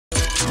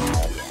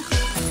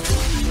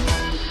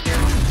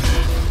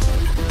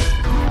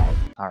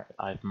Alright,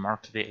 I've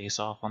marked the ace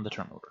off on the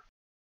turn order.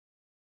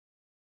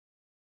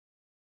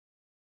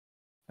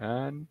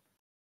 And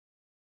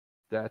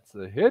that's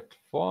a hit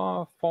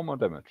for 4 more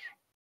damage.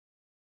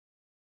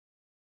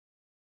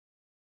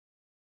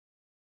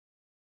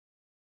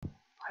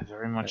 I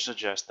very much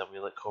suggest that we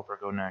let Cobra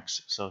go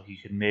next, so he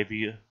can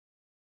maybe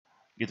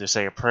either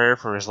say a prayer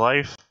for his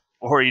life,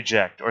 or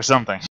eject, or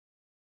something.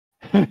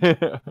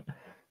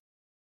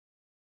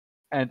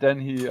 And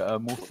then he moves a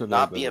little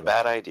Not be bit a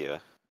bad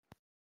idea.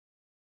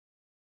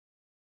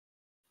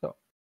 So.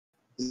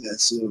 Yeah,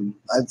 so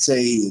I'd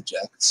say he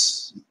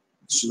ejects.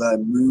 Should I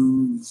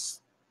move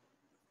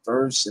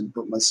first and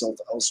put myself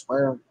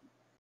elsewhere?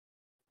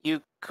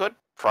 You could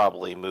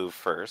probably move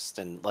first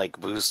and like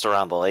boost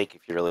around the lake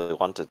if you really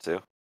wanted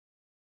to.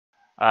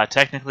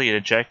 Technically, an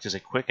eject is a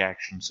quick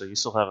action, so you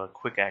still have a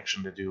quick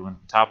action to do on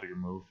top of your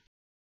move.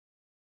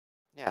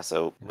 Yeah,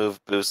 so move,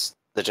 boost,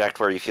 eject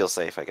where you feel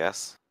safe, I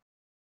guess.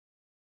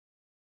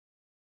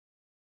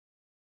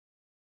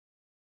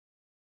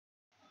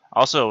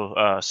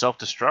 Also,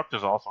 self-destruct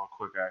is also a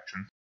quick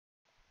action.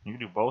 You can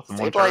do both in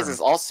one turn. Stabilize is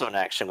also an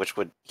action which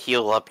would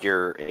heal up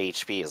your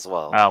HP as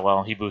well. Ah,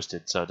 well, he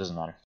boosted, so it doesn't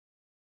matter.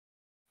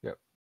 Yep,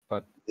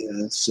 but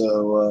Yeah,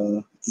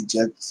 so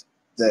eject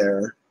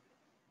there.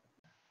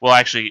 Well,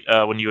 actually,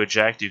 when you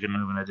eject, you can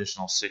move an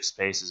additional 6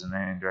 spaces in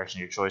any direction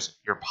of your choice.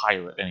 Your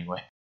pilot,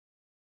 anyway.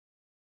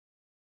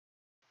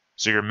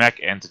 So your mech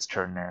ends its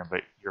turn there,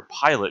 but your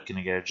pilot can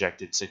get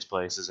ejected 6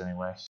 places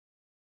anyway.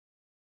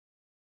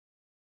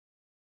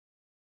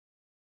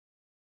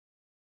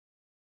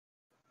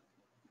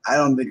 I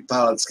don't think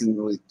pilots can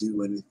really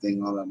do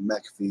anything on a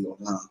mech field,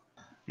 huh?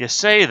 You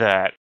say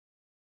that.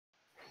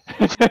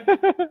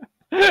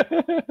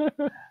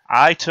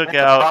 I took With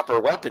out the proper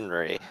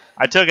weaponry.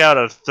 I took out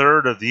a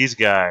third of these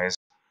guys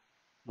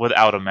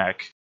without a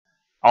mech.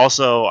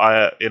 Also,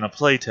 in a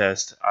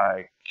playtest,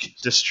 I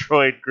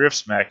destroyed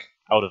Griff's mech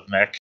out of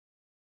mech.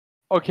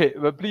 Okay,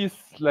 but please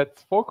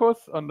let's focus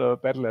on the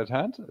battle at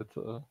hand. It's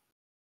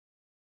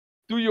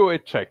do you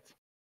eject?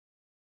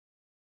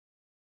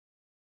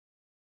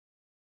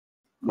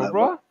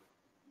 Cobra?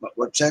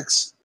 What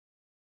checks?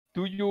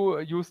 Do you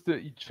use the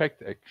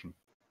eject action?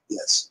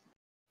 Yes.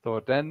 So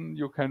then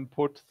you can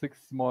put 6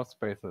 more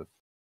spaces.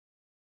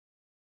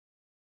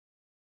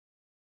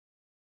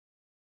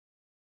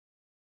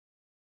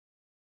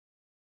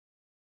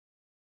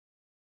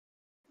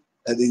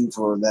 Heading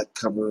for that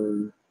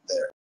cover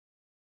there.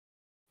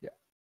 Yeah.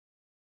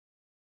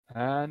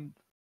 And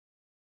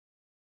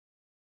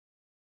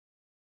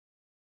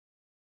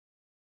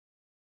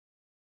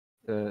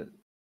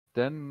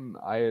then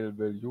I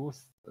will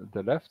use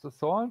the left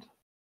assault.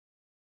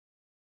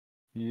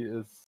 He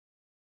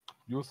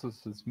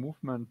uses his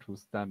movement to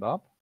stand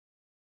up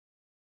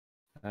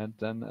and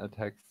then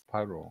attacks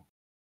Pyro.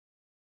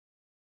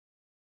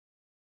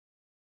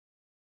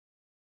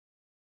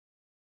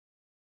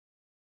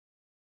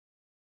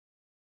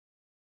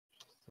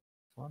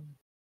 One.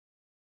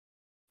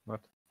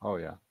 What? Oh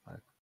yeah.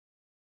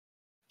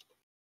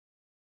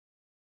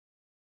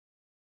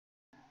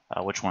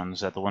 Which one?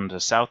 Is that the one to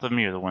the south of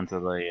me or the one to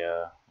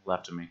the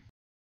left of me?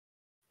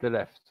 The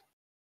left.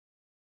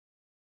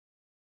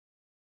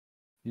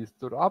 He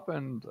stood up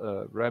and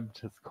rammed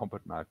his combat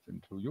knife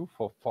into you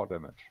for 4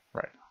 damage.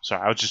 Right.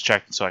 Sorry, I was just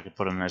checking so I could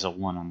put him as a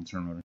 1 on the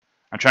turn order.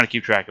 I'm trying to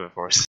keep track of it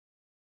for us.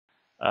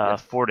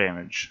 Yes. 4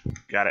 damage.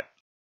 Got it.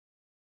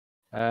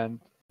 And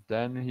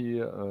then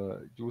he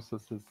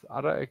uses his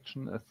other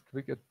action as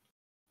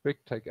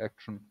quick take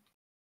action.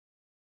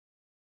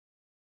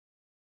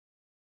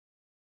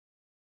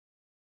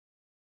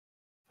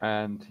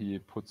 And he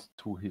puts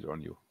 2 heat on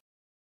you.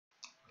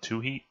 2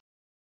 heat?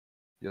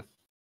 Yes.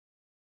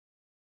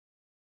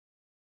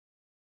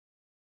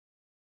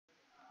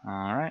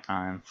 Alright,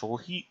 I'm full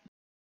heat.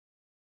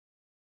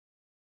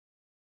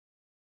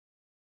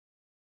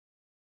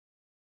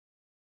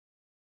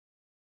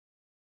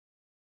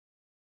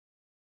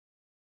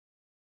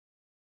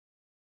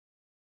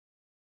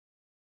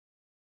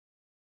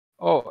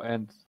 Oh,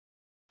 and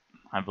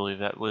I believe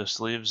that list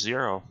leaves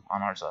 0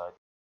 on our side.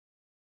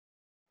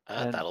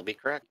 And- That'll be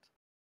correct.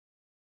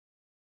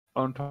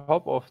 on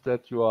top of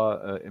that, you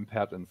are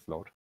impaired and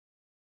slowed.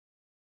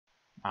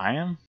 I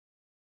am?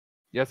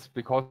 Yes,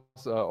 because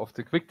of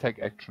the quick take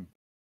action.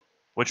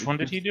 Which one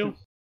did he do?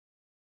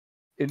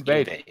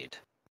 Invade. Invade.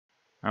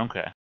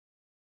 Okay.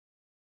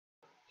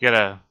 You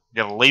gotta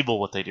label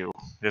what they do.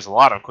 There's a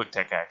lot of quick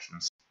tech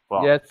actions.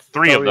 Well, Yes,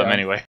 3 of sorry, them I'm-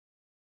 anyway.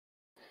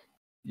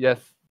 Yes.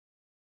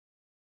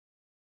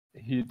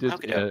 He did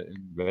Okay.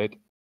 invade.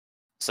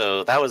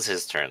 So that was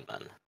his turn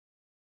then.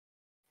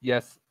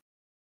 Yes.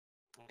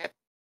 Okay.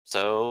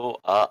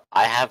 So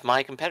I have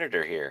my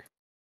competitor here.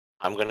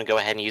 I'm going to go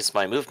ahead and use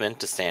my movement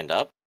to stand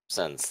up,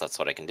 since that's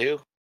what I can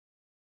do.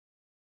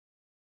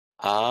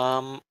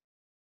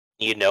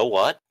 You know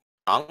what?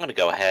 I'm going to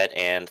go ahead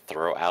and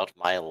throw out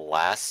my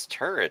last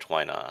turret.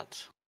 Why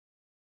not?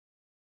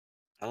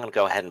 I'm going to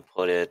go ahead and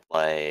put it,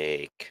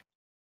 like,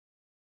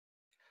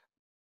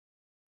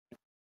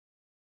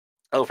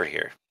 over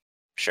here.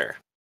 Sure.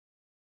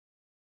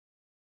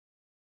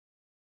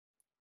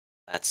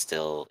 That's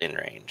still in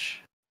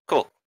range.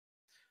 Cool.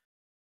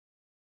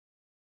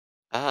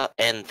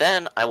 And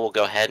then I will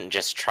go ahead and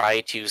just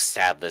try to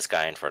stab this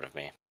guy in front of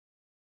me.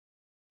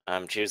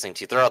 I'm choosing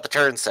to throw out the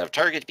turret instead of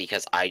target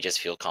because I just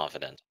feel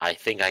confident. I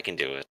think I can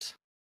do it.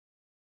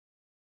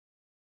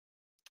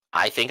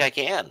 I think I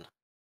can.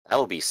 That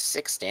will be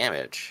 6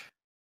 damage.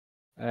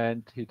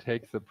 And he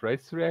takes a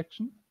brace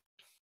reaction.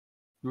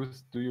 Do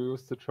you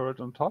use the turret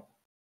on top?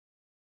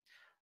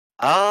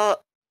 I'm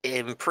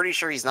pretty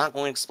sure he's not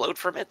going to explode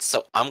from it,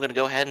 so I'm going to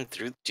go ahead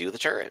and do the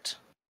turret.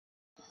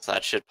 So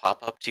that should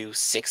pop up to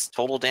 6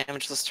 total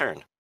damage this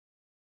turn.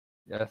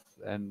 Yes,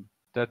 and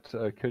that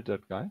killed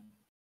that guy.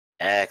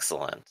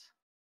 Excellent.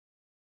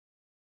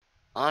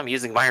 I'm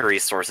using my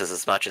resources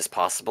as much as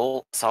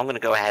possible, so I'm going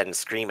to go ahead and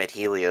scream at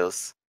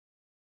Helios.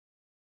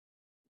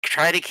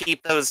 Try to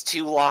keep those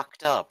two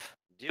locked up.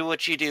 Do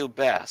what you do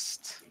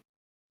best.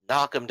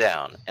 Knock them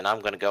down, and I'm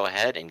going to go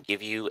ahead and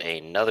give you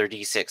another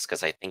d6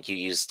 because I think you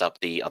used up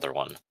the other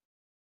one.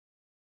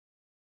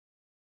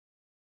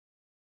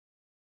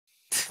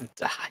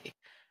 Die.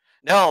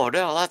 No,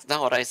 that's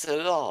not what I said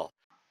at all.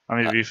 I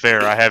mean, to be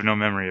fair, I have no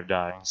memory of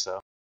dying,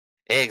 so.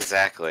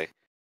 Exactly.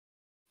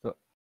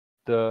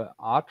 The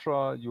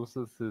archer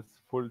uses his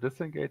full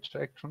disengaged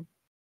action.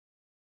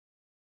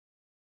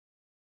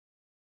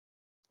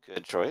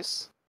 Good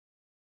choice.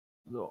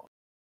 So.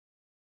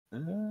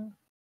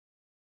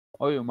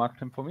 Oh, you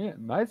marked him for me.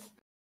 Nice.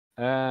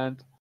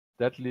 And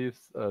that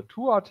leaves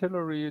 2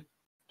 artillery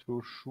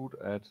to shoot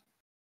at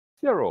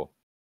 0.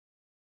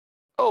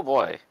 Oh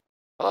boy.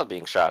 I love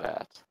being shot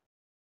at.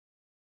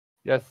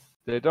 Yes,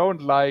 they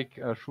don't like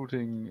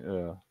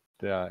shooting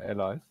their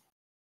allies.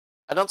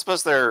 I don't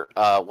suppose their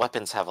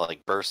weapons have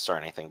like bursts or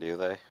anything, do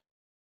they?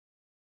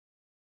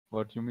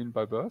 What do you mean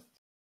by burst?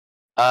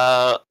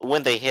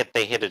 When they hit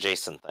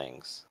adjacent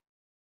things.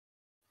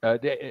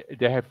 They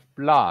have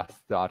blast,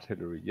 the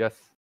artillery, yes.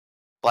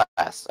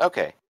 Blast.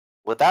 Okay.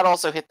 Would that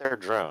also hit their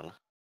drone?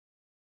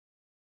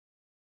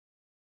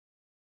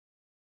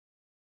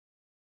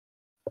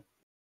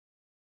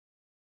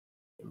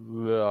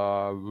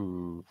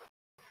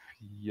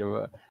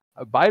 Yeah,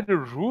 by the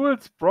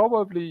rules,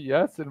 probably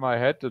yes. In my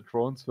head, the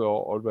drones were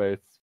always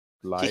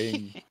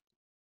flying.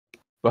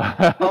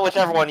 But Well,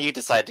 whichever one you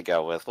decide to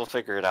go with. We'll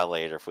figure it out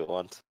later if we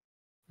want.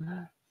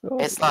 so,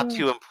 It's not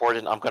too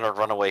important. I'm gonna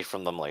run away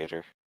from them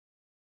later.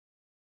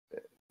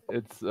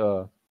 It's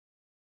okay.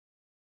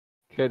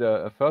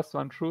 The first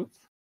one shoots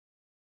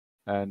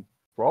and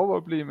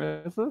probably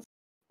misses,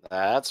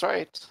 That's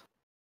right.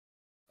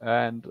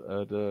 and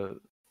the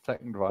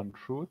second one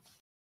shoots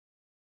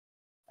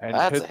and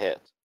That's hits a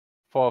hit.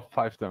 for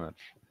 5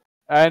 damage.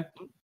 And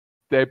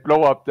they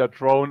blow up their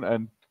drone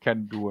and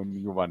can do a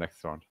new one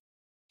next round.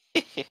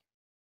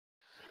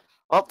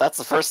 Well, that's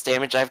the first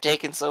damage I've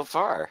taken so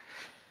far.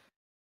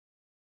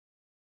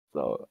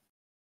 So,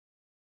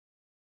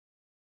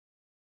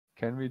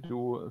 can we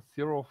do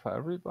 0 for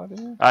everybody?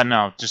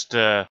 No, just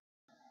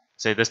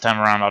say this time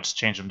around I'll just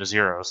change them to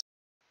zeros.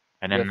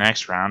 And then Yes. the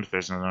next round, if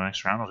there's another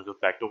next round, I'll go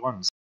back to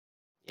ones.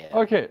 Yeah.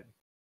 Okay,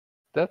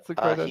 that's a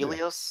great idea.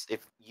 Helios,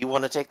 if you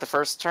want to take the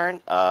first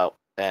turn,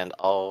 and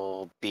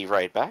I'll be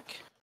right back.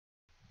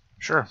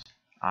 Sure.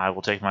 I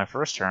will take my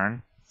first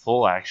turn,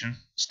 full action,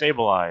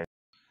 stabilize.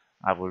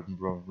 I will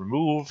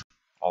remove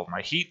all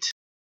my heat.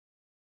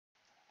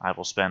 I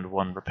will spend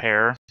 1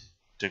 repair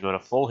to go to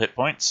full hit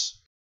points.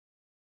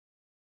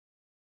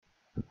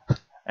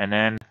 And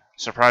then,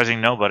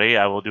 surprising nobody,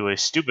 I will do a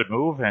stupid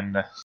move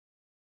and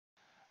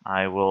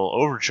I will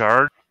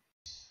overcharge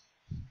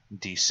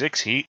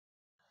D6 heat,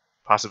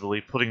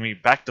 possibly putting me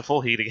back to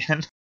full heat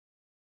again.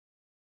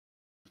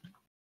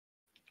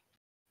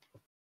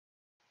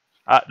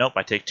 Nope,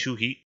 I take 2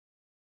 heat.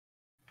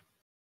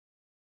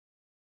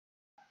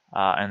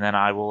 And then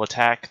I will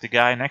attack the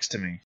guy next to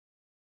me.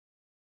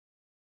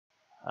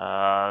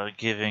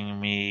 Giving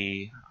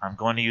me... I'm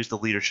going to use the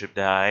leadership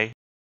die.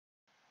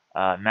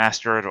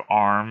 Master of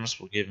Arms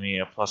will give me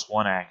a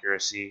 +1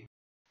 accuracy.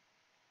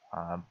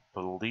 I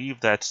believe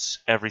that's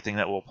everything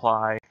that will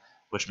apply,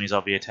 which means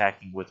I'll be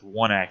attacking with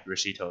 1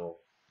 accuracy total,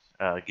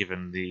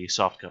 given the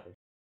soft cover.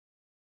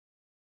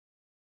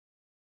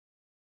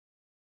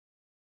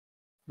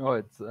 No,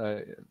 it's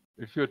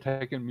if you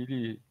attack in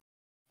melee,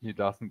 he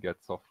doesn't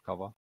get soft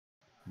cover.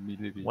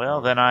 Immediately.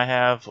 Well, then I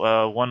have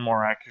 1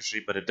 more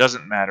accuracy, but it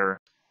doesn't matter.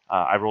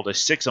 I rolled a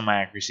 6 on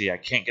my accuracy. I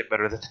can't get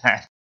better than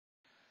that.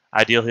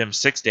 I deal him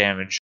 6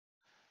 damage.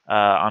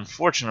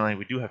 Unfortunately,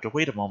 we do have to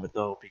wait a moment,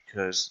 though,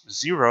 because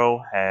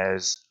Zero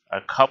has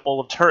a couple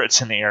of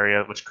turrets in the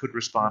area which could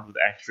respond with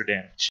extra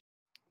damage.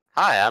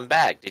 Hi, I'm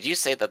back. Did you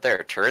say that there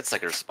are turrets that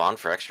can respond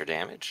for extra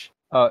damage?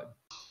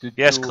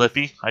 Yes,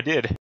 Clippy, I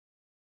did.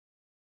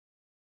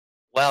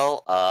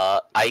 Well,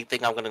 I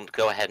think I'm going to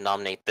go ahead and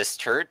nominate this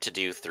turret to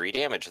do 3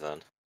 damage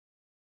then.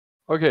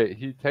 Okay,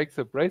 he takes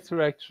a brace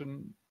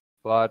reaction,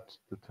 but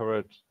the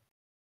turret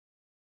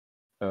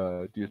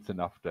deals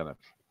enough damage.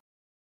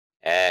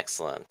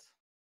 Excellent.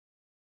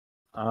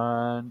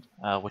 And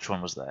Which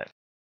one was that?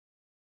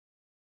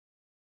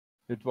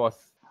 it was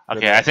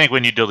Okay, left. I think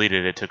when you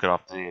deleted it, took it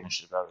off the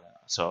initiative.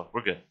 So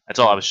we're good. That's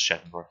all I was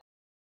checking for.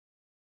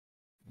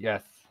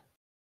 Yes.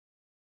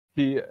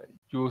 You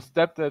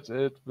stepped at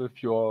it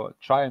with your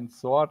giant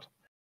sword,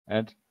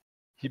 and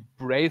he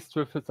braced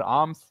with his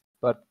arms,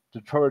 but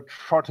the turret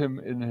shot him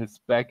in his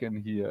back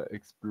and he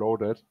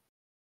exploded.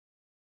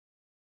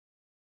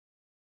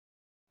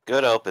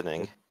 Good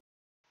opening.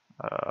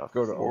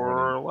 Good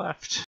 4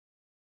 left.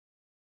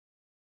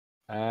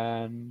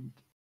 And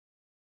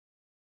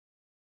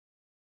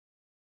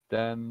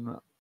then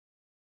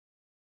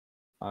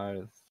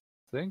I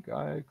think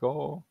I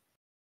go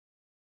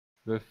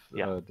with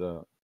Yeah.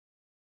 the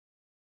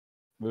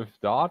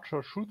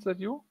archer shoots at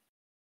you.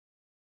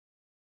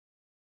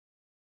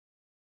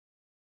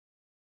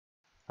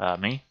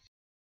 Me?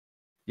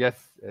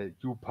 Yes,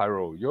 you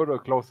Pyro, you're the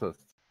closest.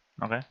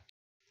 Okay.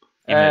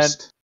 He And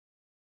missed.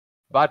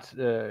 but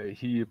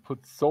he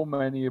puts so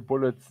many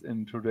bullets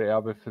into the air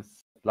with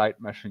his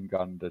light machine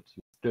gun that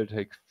you still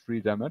take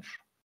 3 damage.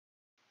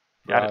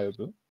 Got it.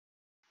 Reliable.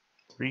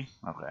 3?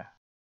 Okay.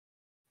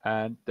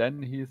 And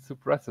then he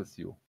suppresses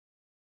you.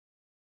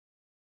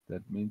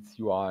 That means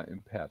you are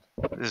impaired.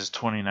 This is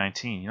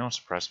 2019. You don't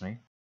suppress me.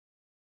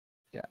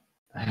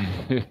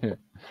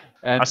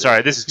 And I'm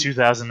sorry, this is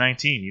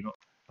 2019. You don't.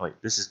 Wait,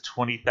 this is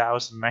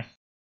 20,009.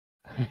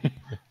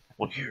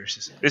 What year is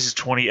this? This is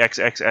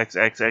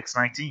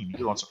 20XXXXX19.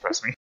 You don't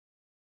suppress me.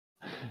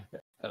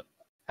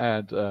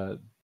 And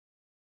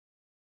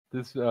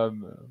this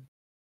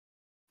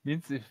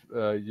means if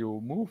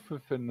you move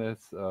within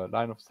his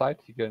line of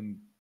sight, he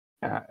can,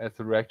 as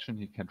a reaction,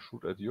 he can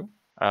shoot at you.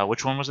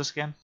 Which one was this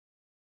again?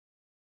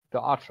 The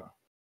archer.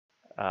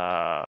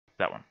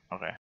 That one.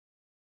 Okay.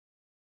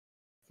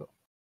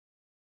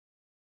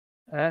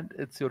 And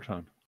it's your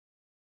turn.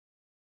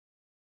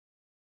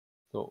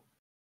 So,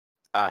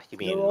 You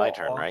mean my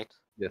turn, right?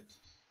 yes.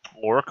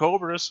 Or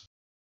cobras.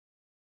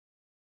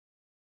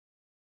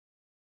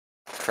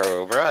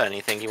 Cobra,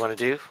 anything you want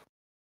to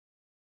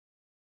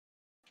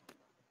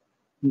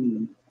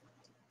do?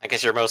 I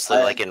guess you're mostly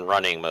like in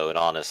running mode,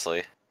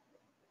 honestly.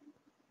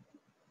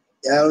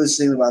 Yeah, I was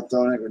thinking about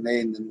throwing a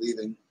grenade and then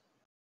leaving.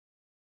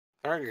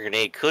 Throwing a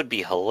grenade could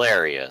be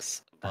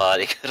hilarious, but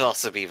it could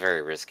also be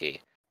very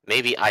risky.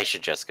 Maybe I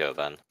should just go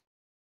then.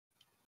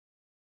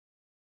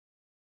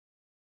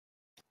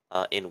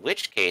 In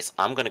which case,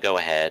 I'm going to go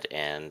ahead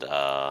and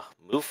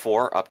move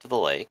 4 up to the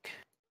lake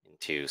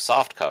into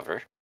soft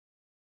cover.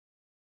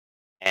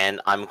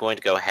 And I'm going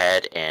to go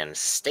ahead and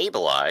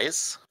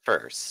stabilize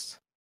first.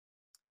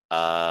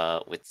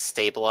 With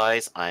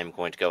stabilize, I'm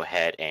going to go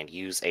ahead and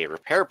use a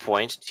repair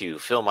point to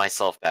fill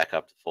myself back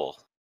up to full.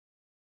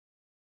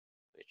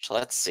 Which,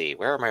 let's see,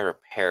 where are my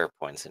repair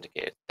points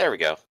indicated? There we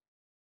go.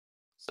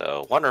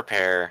 So 1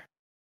 repair,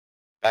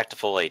 back to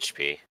full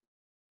HP.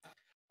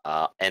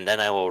 And then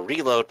I will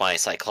reload my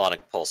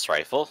Cyclonic Pulse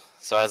Rifle.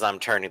 So as I'm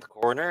turning the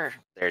corner,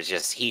 there's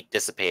just heat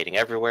dissipating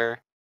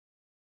everywhere.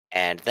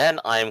 And then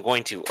I'm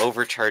going to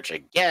overcharge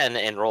again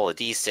and roll a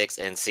d6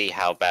 and see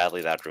how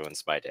badly that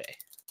ruins my day.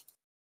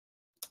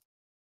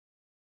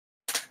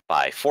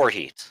 By 4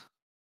 heat.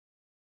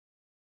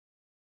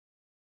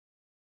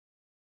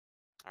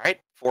 Alright,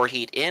 4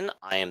 heat in.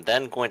 I am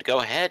then going to go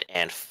ahead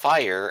and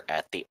fire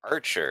at the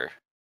archer.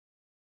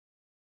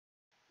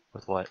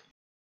 With what?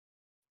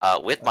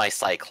 With my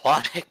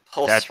Cyclonic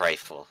Pulse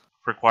Rifle.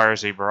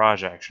 Requires a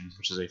barrage action,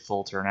 which is a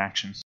full turn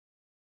action.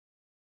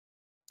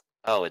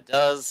 Oh, it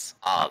does?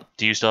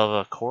 Do you still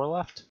have a core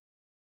left?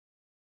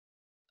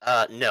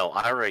 No,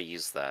 I already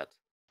used that.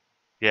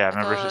 Yeah,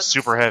 remember, it's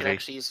super heavy.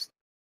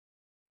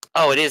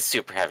 Oh, it is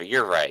super heavy,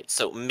 you're right.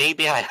 So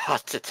maybe I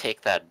ought to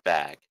take that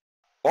back.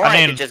 Or I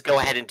mean, could just go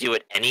ahead and do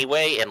it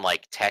anyway and,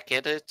 like, tech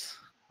it.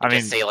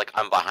 Just say, like,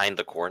 I'm behind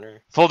the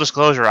corner. Full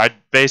disclosure, I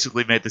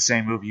basically made the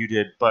same move you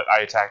did, but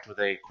I attacked with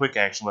a quick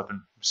action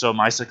weapon. So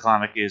my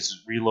Cyclonic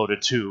is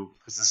reloaded too,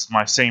 because this is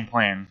my same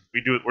plan.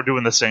 We're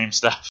doing the same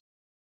stuff.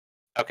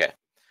 Okay.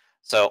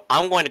 So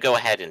I'm going to go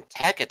ahead and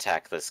tech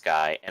attack this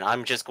guy, and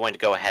I'm just going to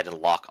go ahead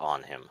and lock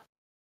on him.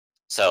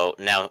 So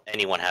now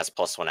anyone has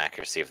 +1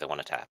 accuracy if they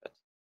want to tap it.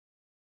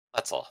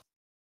 That's all.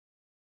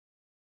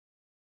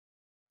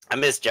 I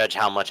misjudged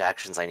how much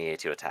actions I needed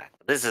to attack.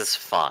 But this is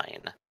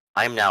fine.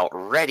 I'm now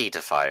ready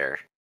to fire.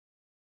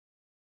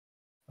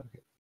 Okay.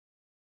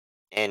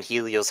 And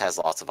Helios has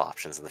lots of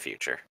options in the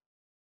future.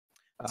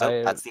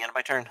 So that's the end of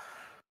my turn.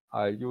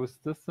 I use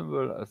this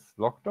symbol as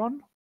locked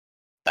on.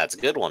 That's a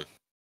good one.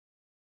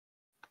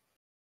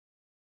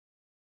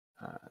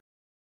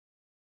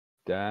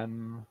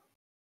 Then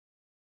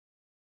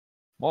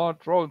more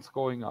drones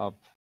going up.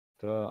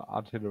 The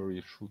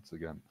artillery shoots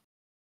again.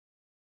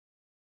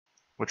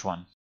 Which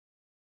one?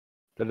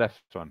 The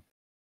left one.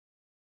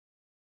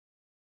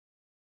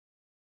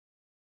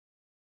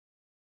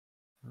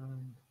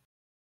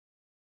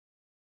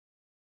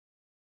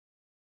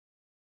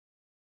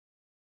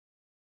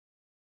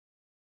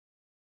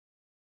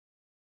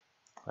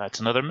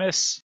 That's another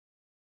miss.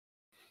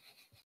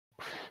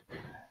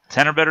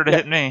 10 or better to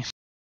hit me.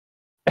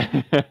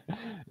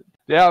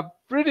 They are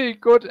pretty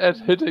good at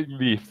hitting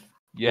me.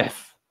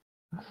 Yes.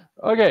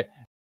 Okay.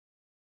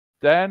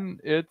 Then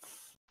it's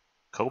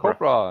Cobra.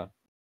 Cobra.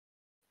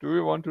 Do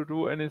you want to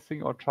do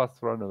anything or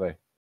just run away?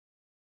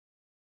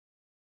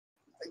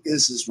 I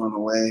guess just run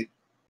away.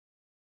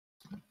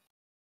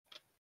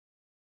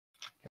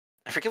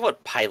 I forget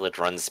what pilot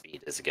run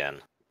speed is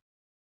again.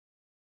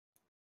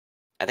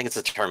 I think it's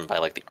determined by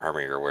like the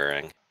armor you're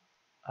wearing.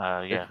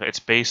 Yeah, it's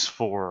base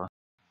 4,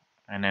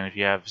 and then if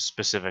you have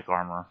specific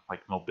armor,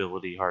 like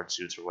mobility, hard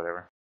suits, or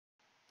whatever,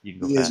 you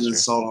can go He has an faster.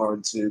 assault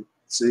hard too,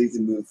 so you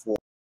can move forward.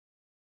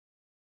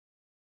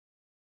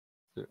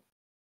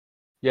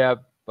 Yeah,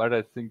 but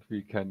I think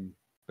we can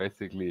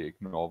basically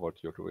ignore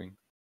what you're doing.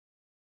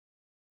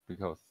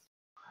 Because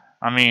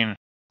I mean,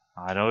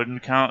 I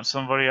wouldn't count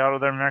somebody out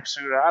of their mech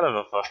suit out of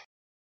a fight.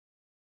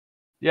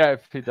 yeah,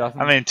 if he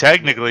doesn't I mean,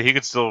 technically, he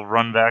could still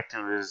run back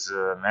to his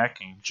mech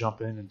and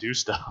jump in and do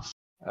stuff.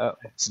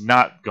 It's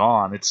not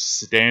gone. It's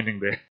standing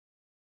there.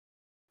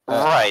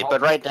 Right, how-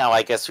 but right now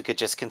I guess we could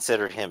just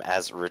consider him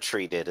as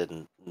retreated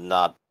and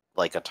not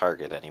like a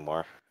target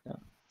anymore.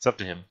 It's up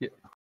to him.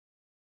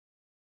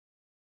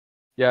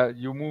 yeah,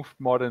 you moved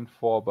more than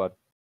 4, but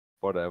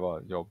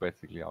whatever, you're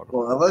basically out of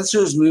Well,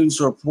 Alessio's moves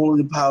are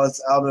pulling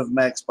pilots out of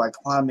mechs by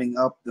climbing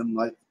up them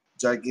like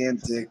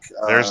gigantic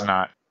There's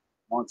not.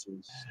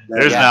 monsters.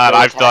 There's Yeah, not. no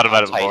I've attack thought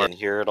about on it before. Titan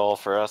here at all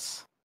for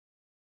us.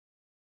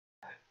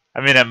 I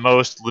mean, at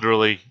most,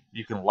 literally,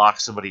 you can lock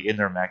somebody in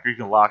their mech, or you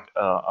can lock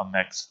a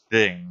mech's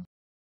thing,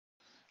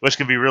 which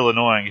can be real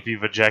annoying if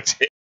you've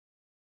ejected.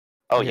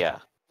 Oh Yeah. yeah,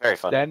 very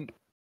fun.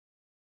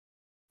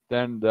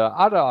 Then the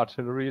other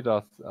artillery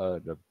does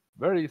the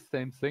very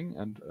same thing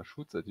and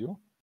shoots at you.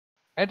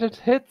 And it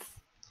hits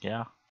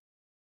Yeah.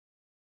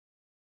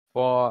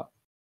 for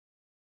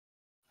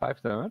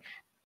 5 damage.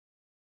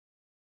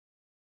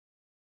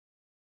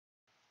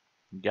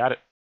 Got it.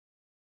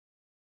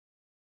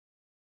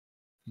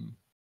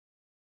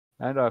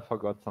 And I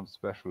forgot some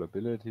special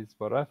abilities,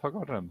 but I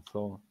forgot them.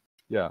 So,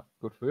 yeah,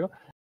 good for you.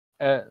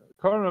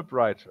 Colonel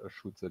Bright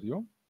shoots at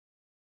you.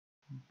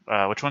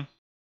 Which one?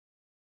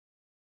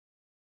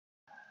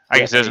 I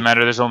guess it doesn't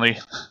matter. There's only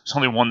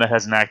one that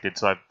hasn't acted,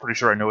 so I'm pretty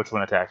sure I know which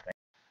one attacked me.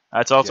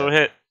 That's also a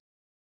hit.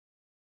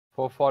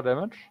 For 4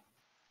 damage.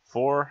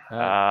 4.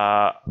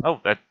 Oh,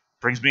 that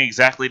brings me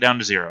exactly down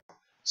to 0.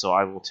 So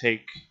I will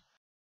take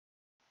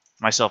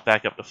myself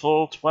back up to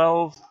full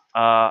 12,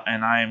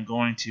 and I am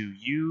going to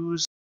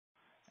use,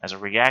 as a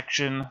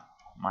reaction,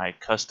 my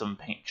custom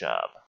paint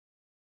job.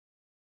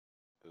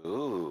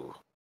 Ooh.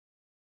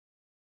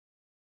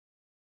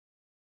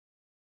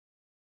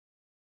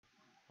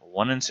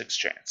 1 in 6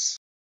 chance.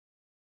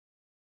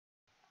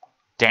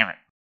 Damn it.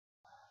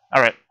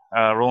 Alright,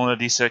 rolling a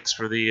d6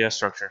 for the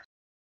structure.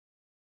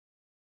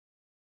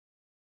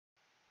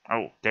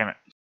 Oh, damn it.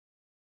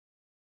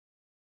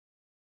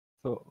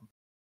 So,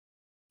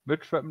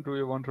 which weapon do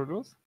you want to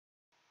lose?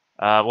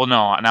 Well,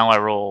 no, now I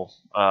roll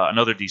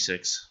another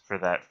d6 for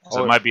that,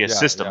 so it might be a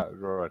system. Yeah,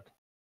 right.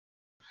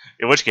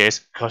 In which case,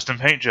 custom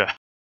paint job.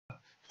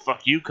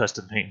 Fuck you,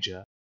 custom paint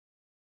job.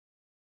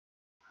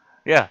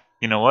 Yeah,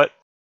 you know what?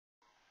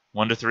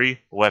 1 to 3,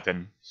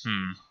 weapon.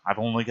 I've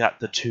only got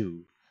the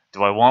 2.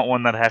 Do I want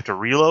one that I have to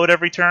reload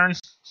every turn?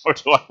 Or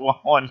do I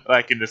want one that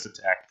I can just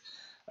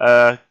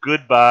attack?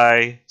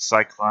 Goodbye,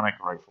 cyclonic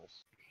rifle.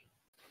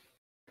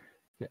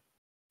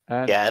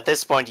 And Yeah, at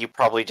this point you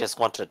probably just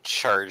want to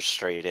charge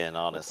straight in,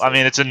 honestly. I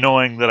mean, it's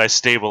annoying that I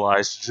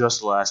stabilized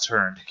just last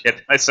turn to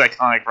get my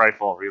cyclonic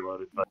rifle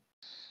reloaded, but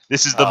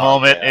this is the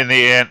moment in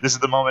the end. This is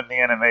the moment in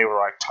the anime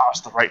where I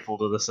toss the rifle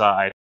to the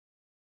side,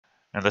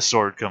 and the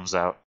sword comes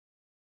out.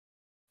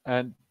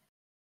 And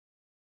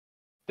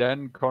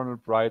then Colonel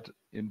Bright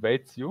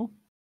invades you.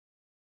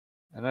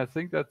 And I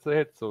think that's a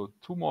hit. So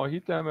 2 more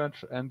heat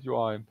damage and you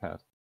are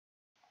impaired.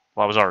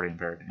 Well, I was already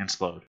impaired and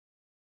slowed.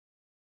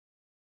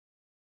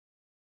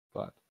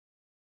 But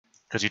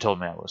because you told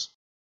me I was.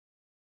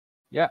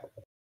 yeah.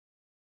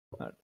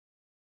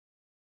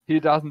 He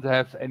doesn't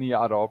have any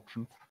other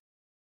options.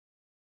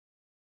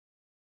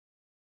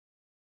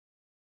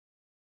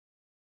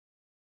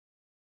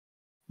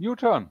 New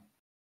turn.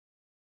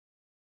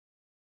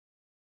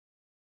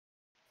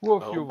 Who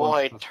of you Oh boy,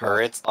 wants to start?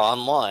 turrets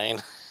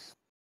online.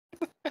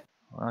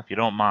 Well, if you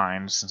don't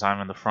mind, since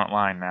I'm in the front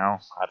line now,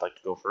 I'd like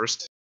to go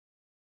first.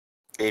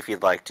 If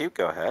you'd like to,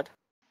 go ahead.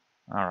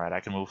 Alright,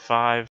 I can move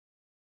 5.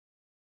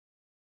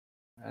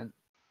 And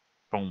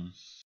Boom.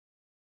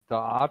 the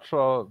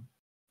archer,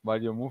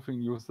 while you're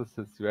moving, uses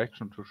his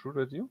reaction to shoot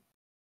at you.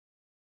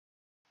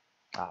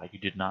 You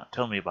did not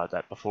tell me about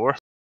that before.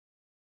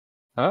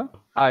 Huh?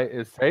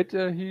 I said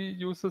he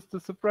uses the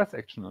suppress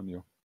action on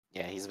you.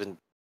 Yeah, he's been...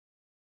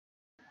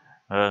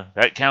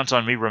 That counts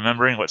on me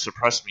remembering what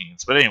suppress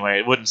means. But anyway,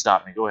 it wouldn't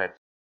stop me. Go ahead.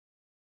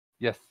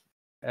 Yes.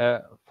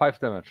 5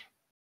 damage.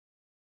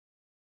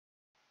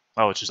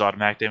 Oh, it's just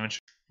automatic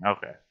damage?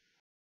 Okay.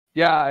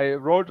 Yeah, I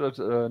rolled at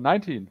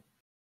 19.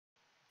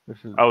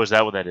 Oh, is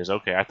that what that is?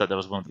 Okay, I thought that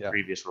was one of the Yeah.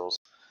 previous rolls.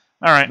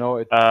 Alright.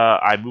 No,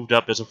 I moved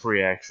up as a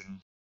free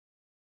action.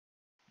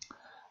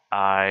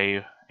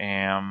 I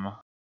am...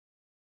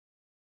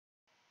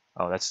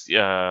 Oh,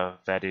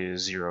 that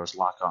is Zero's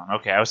lock on.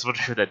 Okay, I was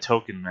wondering what that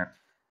token meant.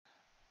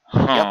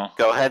 Huh. Yep,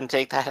 go ahead and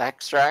take that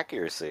extra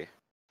accuracy.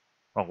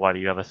 Well, why do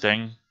you have a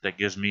thing that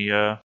gives me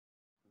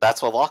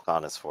That's what lock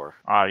on is for.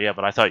 yeah,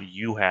 but I thought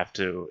you have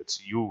to.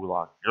 It's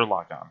your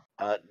lock on.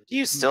 Do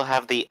you still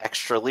have the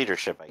extra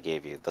leadership I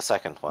gave you, the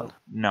second one?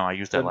 No, I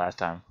used that Then- last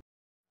time.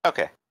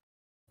 Okay.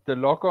 The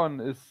lock on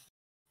is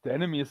the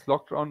enemy is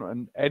locked on,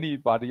 and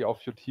anybody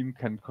of your team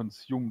can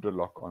consume the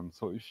lock on.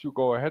 So if you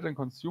go ahead and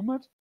consume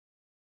it,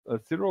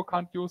 Zero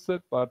can't use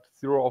it, but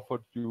Zero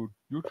offered you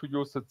to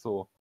use it,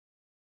 so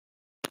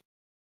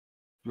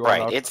you are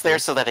Right, allowed it's to there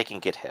use so that it can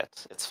get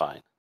hit. It's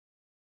fine.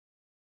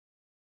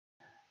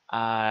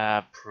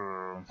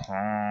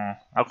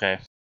 Okay.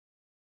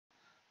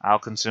 I'll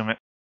consume it.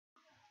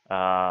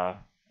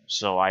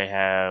 So I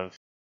have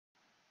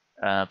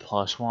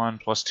 +1,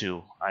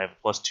 +2. I have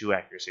 +2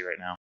 accuracy right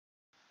now.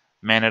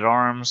 Man at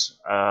arms,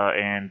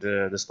 and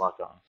this lock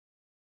on.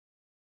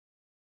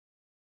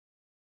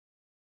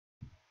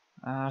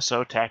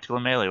 So tactical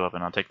and melee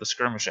weapon. I'll take the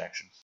skirmish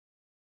action.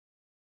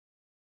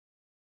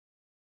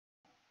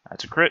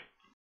 That's a crit.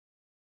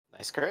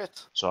 Nice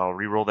crit. So I'll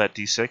re-roll that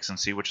d6 and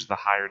see which is the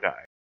higher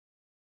die.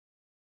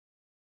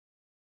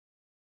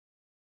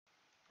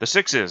 The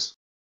 6 is.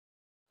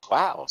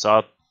 Wow. So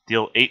I'll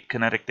deal 8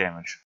 kinetic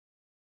damage.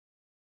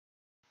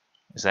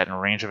 Is that in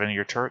range of any of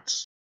your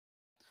turrets?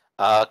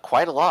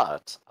 Quite a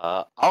lot.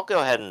 I'll go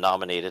ahead and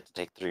nominate it to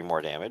take 3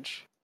 more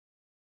damage.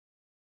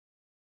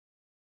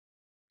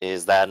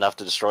 Is that enough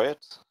to destroy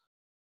it?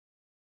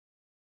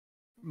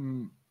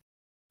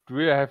 Do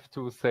we have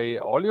to say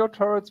all your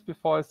turrets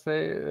before I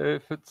say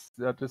if it's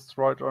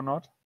destroyed or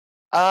not?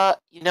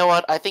 You know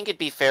what? I think it'd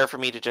be fair for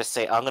me to just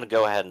say I'm going to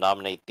go ahead and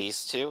nominate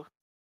these 2.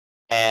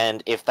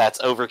 And if that's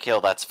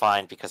overkill, that's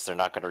fine, because they're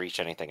not going to reach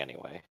anything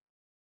anyway.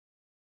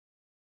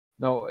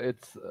 No,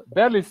 it's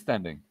barely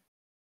standing.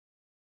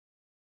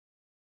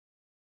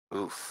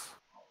 Oof.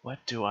 What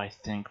do I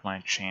think my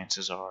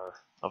chances are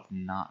of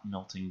not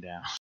melting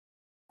down?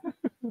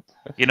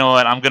 You know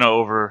what? I'm gonna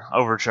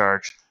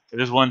overcharge. If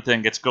there's one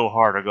thing, it's go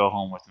hard or go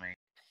home with me.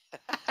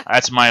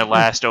 That's my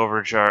last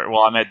overcharge.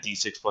 Well, I'm at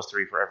d6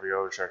 +3 for every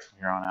overcharge from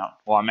here on out.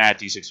 Well, I'm at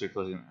d6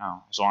 +3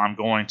 now, so I'm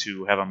going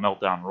to have a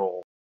meltdown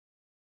roll.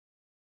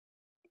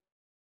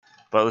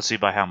 But let's see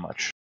by how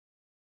much.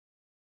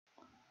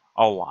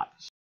 A lot.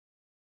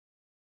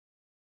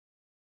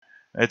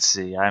 Let's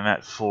see. I'm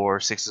at 4.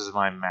 6 is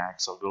my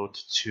max. I'll go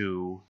to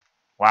 2.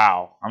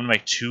 Wow. I'm gonna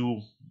make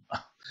 2.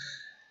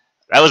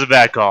 That was a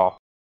bad call.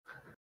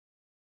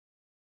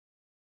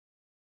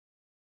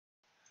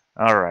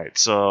 Alright,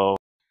 so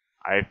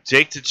I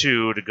take the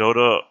 2 to go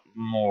to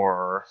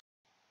more.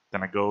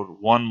 Then I go to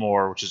 1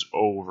 more, which is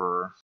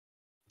over.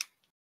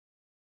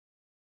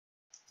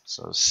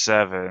 So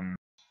 7.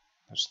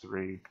 That's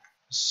 3.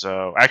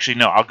 So actually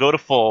no, I'll go to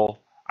full.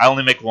 I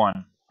only make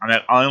 1.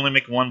 I only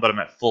make 1, but I'm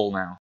at full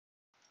now.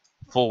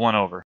 Full 1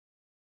 over.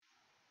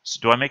 So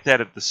do I make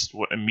that at this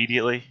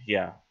immediately?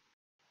 Yeah.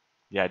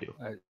 Yeah, I do.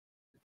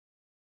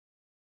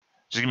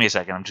 Just give me a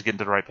second. I'm just getting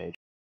to the right page.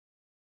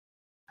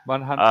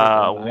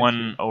 190.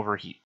 1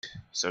 overheat.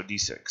 So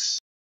d6.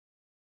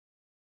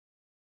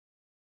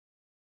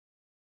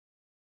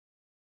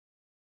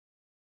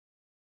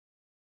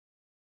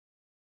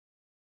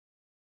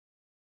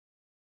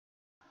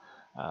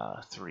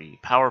 Three.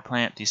 Power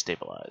plant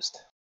destabilized.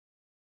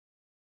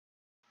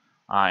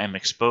 I am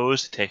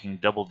exposed, taking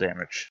double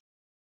damage.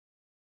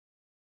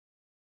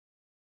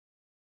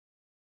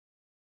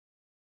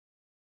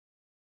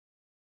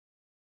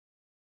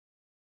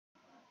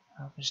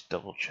 Let me just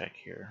double check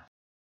here.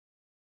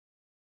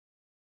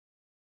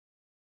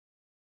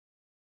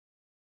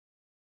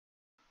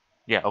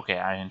 Yeah, okay,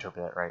 I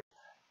interpret that right.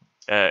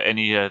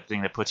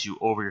 Anything that puts you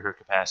over your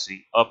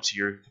capacity, up to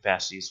your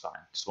capacity is fine.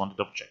 Just wanted to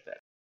double check that.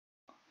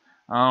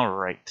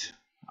 Alright.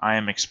 I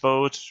am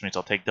exposed, which means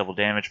I'll take double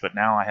damage, but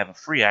now I have a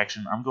free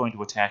action. I'm going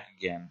to attack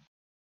again.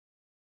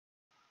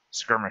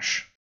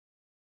 Skirmish.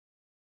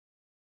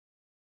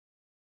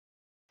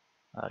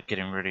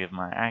 Getting rid of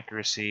my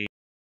accuracy.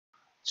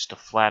 Just a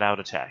flat-out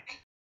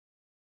attack.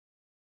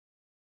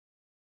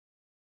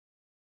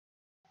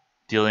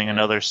 Dealing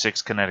another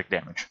 6 kinetic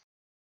damage.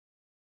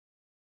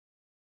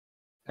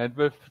 And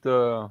with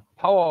the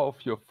power of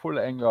your full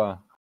anger,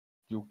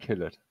 you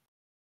kill it.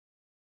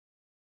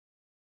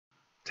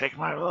 Take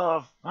my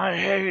love, my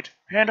hate,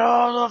 and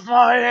all of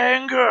my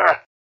anger!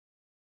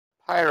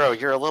 Pyro,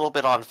 you're a little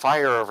bit on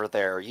fire over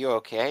there. Are you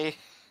okay?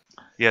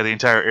 Yeah, the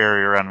entire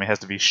area around me has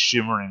to be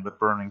shimmering with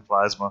burning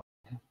plasma.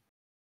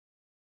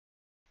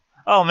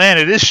 Oh man,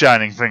 it is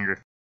Shining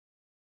Finger.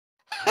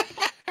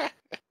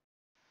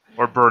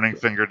 Or Burning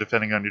Finger,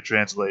 depending on your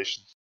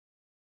translation.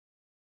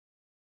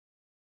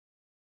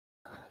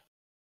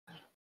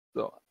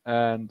 So,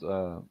 and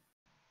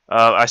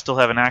I still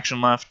have an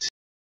action left.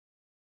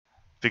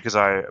 Because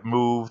I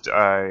moved,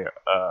 I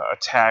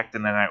attacked,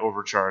 and then I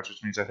overcharged,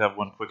 which means I have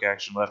 1 quick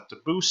action left to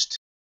boost.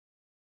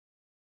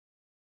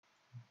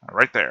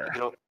 Right there.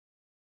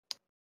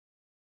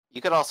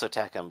 You could also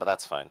attack him, but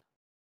that's fine.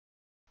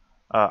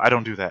 I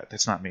don't do that.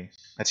 That's not me.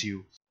 That's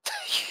you.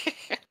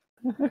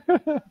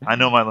 I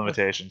know my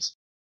limitations.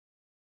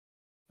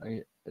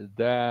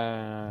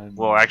 Then...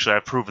 Well, actually,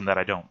 I've proven that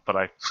I don't, but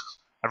I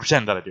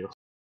pretend that I do.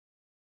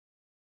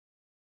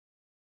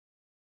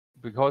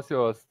 Because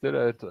you're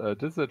still at a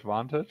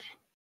disadvantage,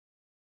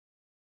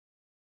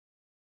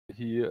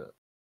 he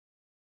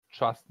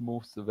just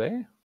moves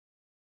away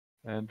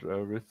and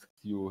risks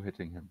you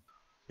hitting him.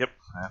 Yep,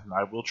 and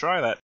I will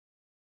try that.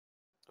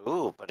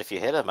 Ooh, but if you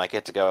hit him, I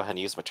get to go ahead and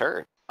use my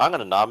turret. I'm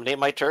gonna nominate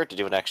my turret to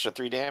do an extra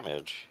 3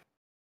 damage.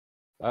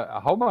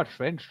 How much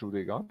range do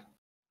they got?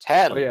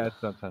 10! Oh yeah,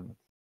 it's not 10.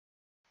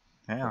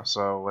 Yeah,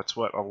 so that's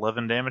what,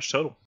 11 damage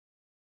total.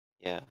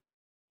 Yeah.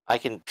 I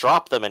can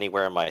drop them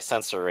anywhere in my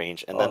sensor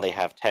range, and then they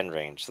have 10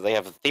 range. So they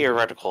have a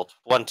theoretical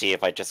 20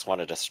 if I just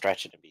wanted to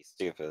stretch it and be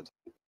stupid.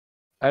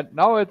 And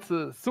now it's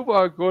a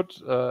super good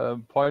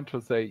point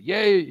to say,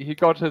 yay, he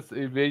got his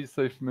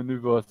evasive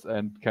maneuvers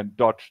and can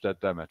dodge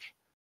that damage.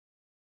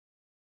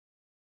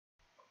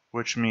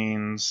 Which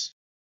means...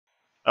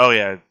 Oh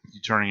yeah,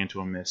 you're turning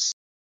into a miss.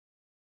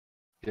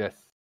 Yes.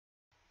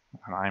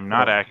 And I'm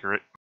not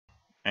accurate.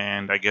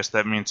 And I guess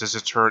that means, does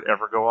his turret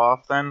ever go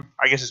off then?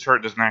 I guess his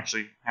turret doesn't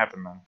actually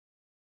happen then.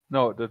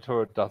 No, the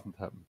turret doesn't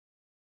happen.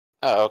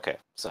 Oh, okay.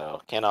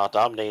 So, cannot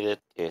dominate it.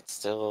 It's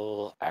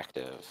still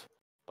active.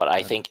 But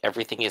I think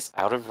everything is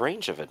out of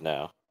range of it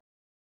now.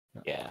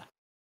 Yeah.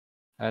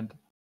 And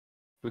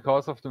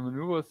because of the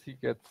maneuvers, he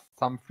gets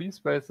some free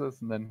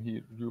spaces, and then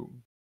he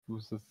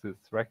uses his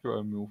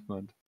regular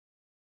movement.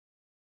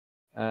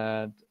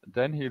 And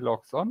then he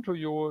locks onto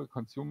you,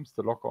 consumes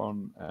the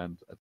lock-on, and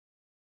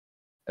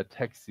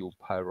attacks you,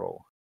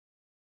 Pyro.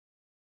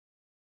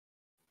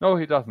 No,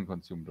 he doesn't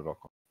consume the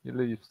lock-on. He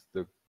leaves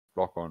the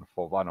lock-on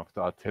for one of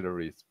the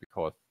artilleries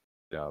because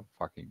they are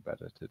fucking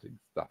bad at hitting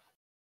stuff.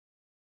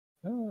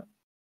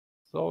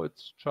 So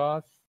it's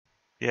just...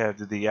 Yeah,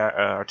 did the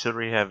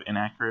artillery have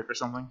inaccurate or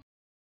something?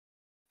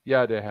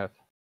 Yeah, they have.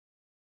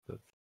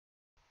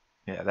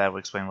 Yeah, that would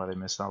explain why they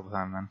missed all the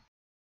time then.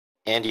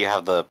 And you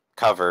have the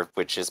cover,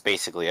 which is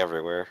basically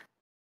everywhere.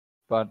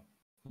 But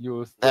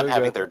you still Them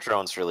having their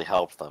drones really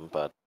helped them,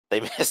 but they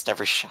missed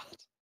every shot.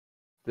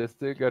 They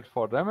still get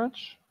 4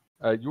 damage.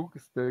 You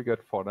still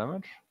get 4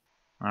 damage.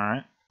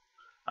 Alright.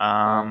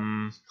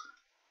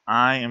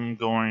 I am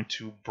going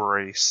to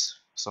brace,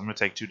 so I'm going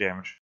to take 2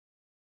 damage.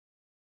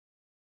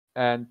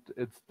 And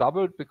it's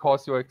doubled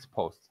because you're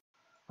exposed.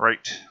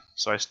 Right,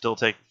 so I still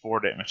take 4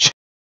 damage.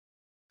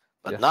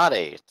 But Yes. not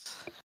 8.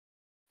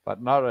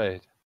 But not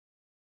 8.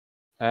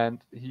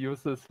 And he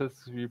uses his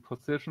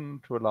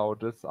reposition to allow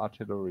this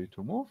artillery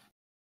to move.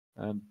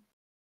 And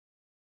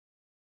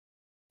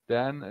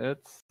then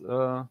it's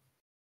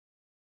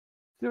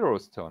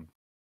Zero's turn.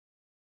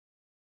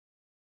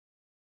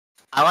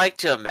 I like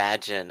to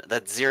imagine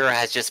that Zero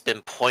has just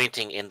been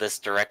pointing in this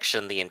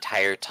direction the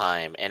entire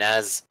time, and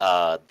as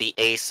the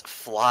ace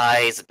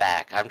flies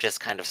back, I'm just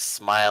kind of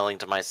smiling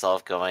to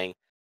myself going,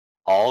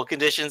 all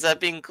conditions have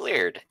been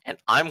cleared, and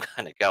I'm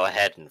gonna go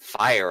ahead and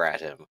fire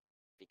at him,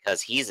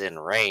 because he's in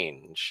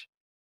range.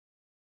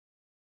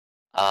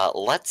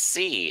 Let's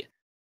see.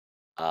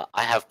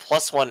 I have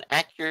 +1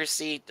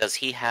 accuracy. Does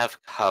he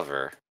have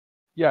cover?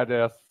 Yeah,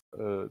 there's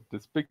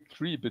this big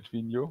tree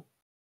between you.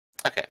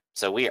 Okay,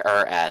 so we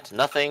are at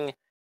nothing,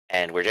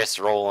 and we're just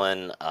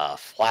rolling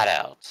flat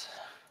out.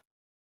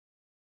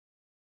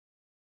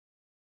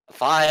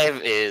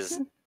 5 is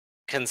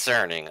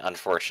concerning,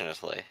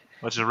 unfortunately.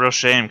 Which is a real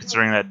shame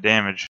considering that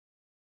damage.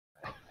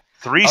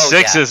 3 Oh,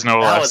 sixes, yeah,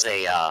 no that less. was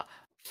a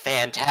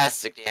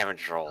fantastic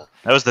damage roll.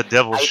 That was the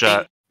devil's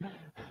shot.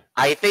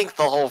 I think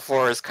the whole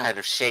forest kind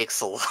of shakes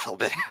a little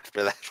bit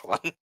after that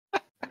one.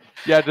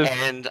 Yeah,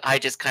 and I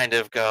just kind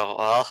of go,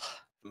 well,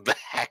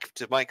 back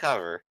to my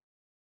cover.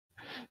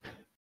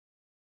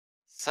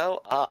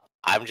 So,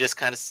 I'm just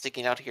kind of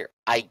sticking out here.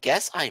 I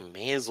guess I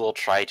may as well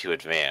try to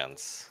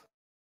advance.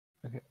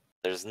 Okay.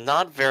 There's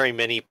not very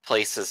many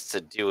places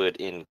to do it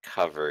in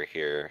cover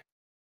here.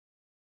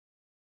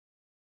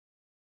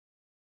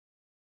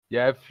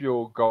 Yeah, if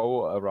you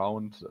go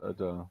around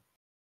the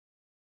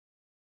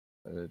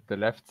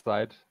left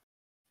side,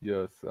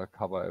 there's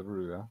cover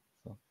everywhere.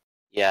 So.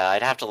 Yeah,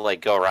 I'd have to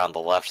like go around the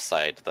left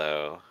side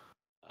though,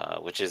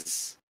 which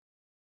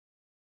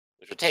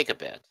would take a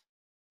bit.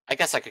 I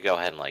guess I could go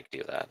ahead and like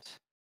do that.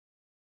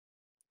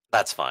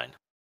 That's fine.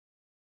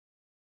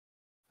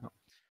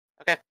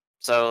 Okay,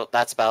 so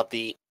that's about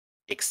the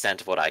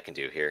extent of what I can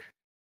do here.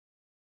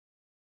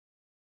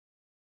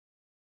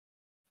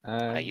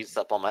 I used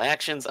up all my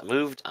actions, I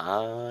moved,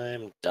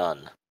 I'm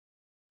done.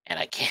 And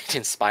I can't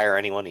inspire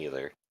anyone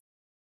either.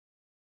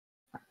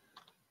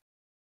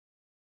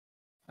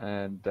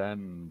 And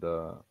then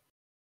the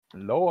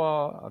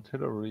lower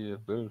artillery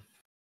will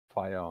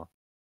fire.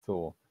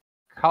 So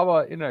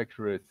cover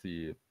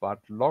inaccuracy, but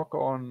lock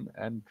on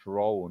and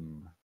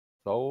drone.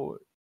 So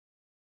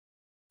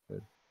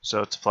it's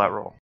a flat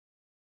roll.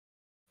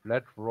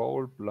 Flat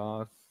roll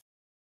plus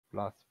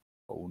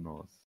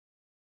bonus.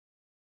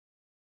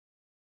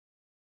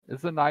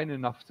 Is a 9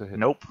 enough to hit?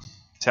 Nope.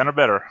 10 or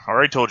better. I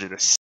already told you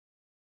this.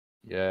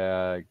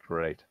 Yeah,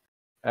 great.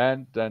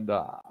 And then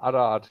the other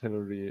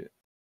artillery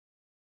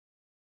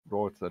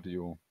rolls at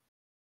you.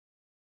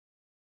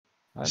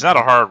 It's And not a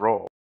hit. hard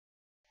roll.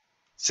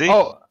 See?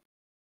 Oh,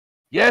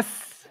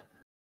 yes!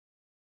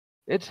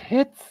 It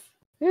hits!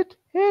 It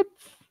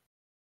hits!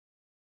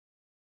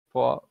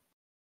 For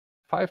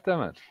 5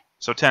 damage.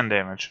 So 10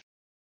 damage.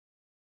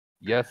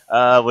 Yes.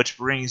 Which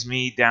brings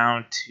me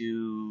down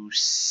to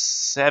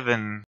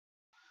 7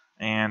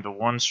 and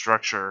 1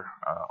 structure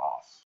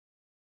off.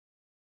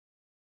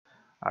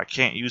 I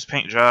can't use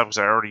paint job because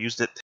I already used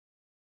it.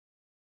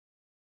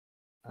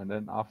 And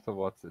then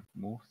afterwards it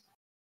moves.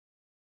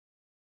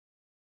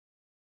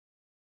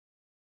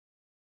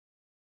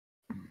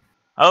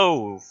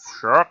 Oh,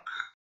 shuck.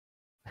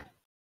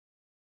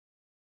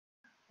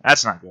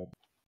 That's not good.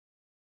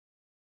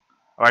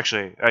 Oh,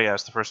 actually, oh yeah,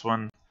 it's the first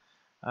one.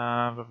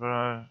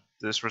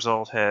 This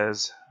result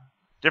has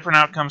different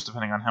outcomes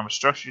depending on how much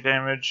structure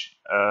damage,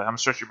 how much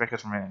structure back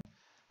has remaining.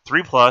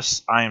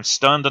 3+, I am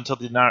stunned until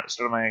the start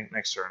of my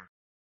next turn.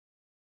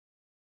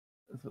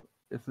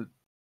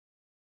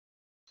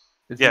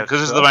 Yeah, because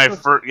this is my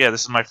first. Yeah,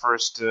 this is my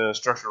first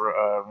structure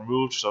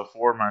removed. So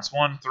 4 minus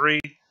 1, 3,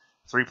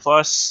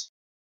 3+.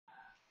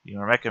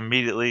 Your mech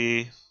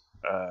immediately.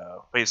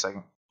 Wait a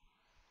second.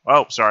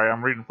 Oh, sorry,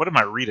 I'm reading. What am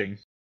I reading?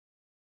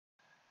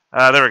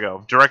 There we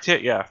go. Direct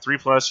hit. Yeah,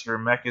 3+. Your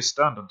mech is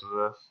stunned until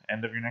the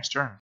end of your next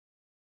turn.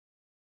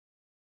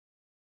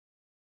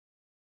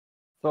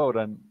 So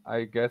then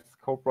I guess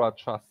Cobra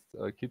just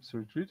keeps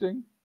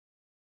retreating.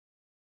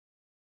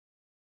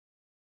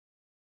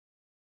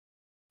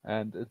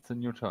 And it's a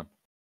new turn.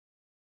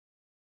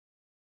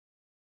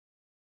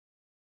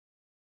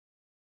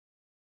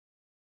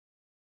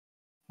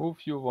 Who of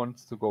you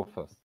wants to go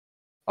first?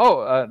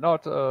 Oh,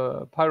 not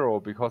Pyro,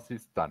 because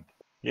he's stunned.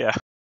 Yeah.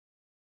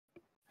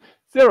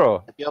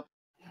 0. Yep.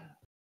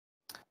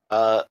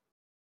 Oh,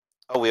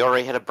 we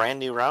already had a brand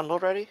new round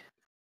already?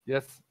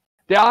 Yes.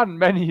 There aren't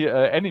many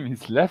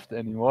enemies left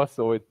anymore,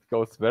 so it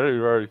goes very,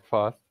 very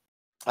fast.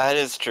 That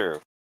is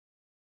true.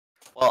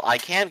 Well, I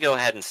can go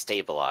ahead and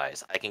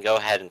stabilize. I can go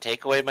ahead and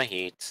take away my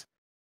heat,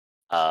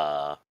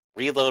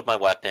 reload my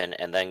weapon,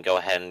 and then go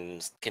ahead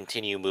and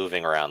continue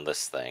moving around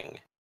this thing.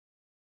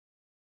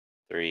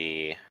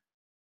 3,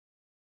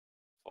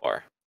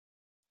 4.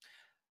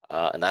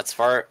 And that's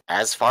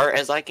as far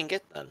as I can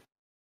get then.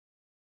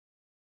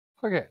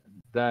 Okay,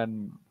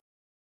 then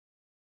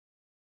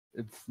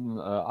it's an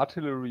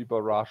artillery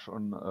barrage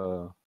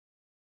on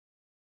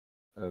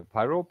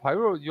Pyro.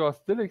 Pyro, you are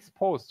still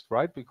exposed,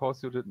 right?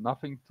 Because you did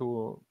nothing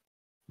to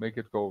make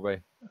it go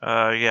away.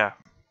 Yeah.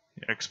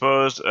 You're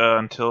exposed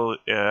until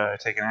I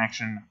take an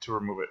action to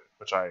remove it,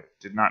 which I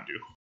did not do.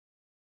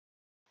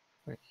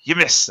 Okay. You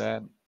missed.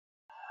 Then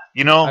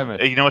You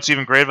know what's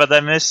even great about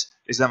that miss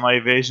is that my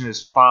evasion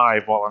is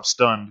 5 while I'm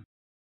stunned.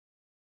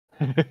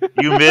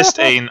 You missed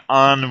an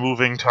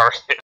unmoving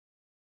target.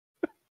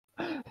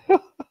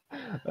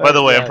 By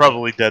the way, I'm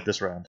probably dead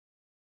this round.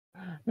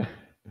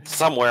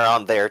 Somewhere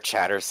on their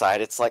chatter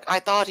side, it's like, I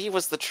thought he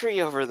was the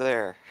tree over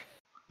there.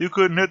 You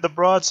couldn't hit the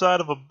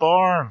broadside of a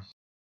barn.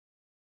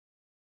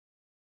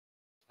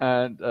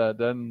 And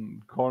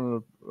then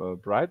Colonel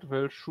Bright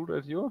will shoot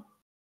at you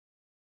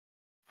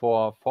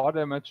for 4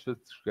 damage, which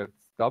gets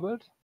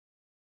doubled.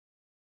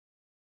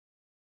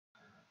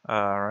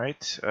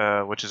 Alright,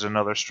 which is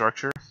another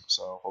structure.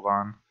 So, hold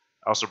on.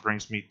 Also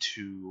brings me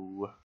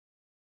to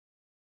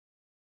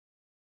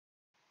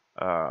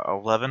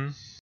 11.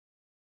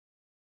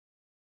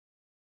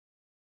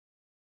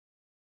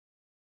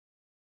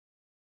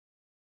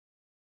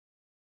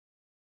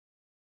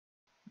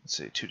 Let's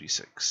say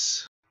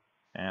 2d6.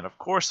 And of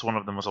course, one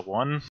of them was a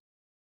 1.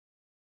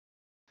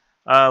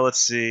 Let's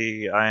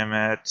see. I am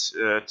at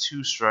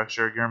 2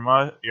 structure.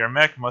 Your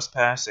mech must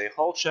pass a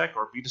hull check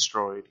or be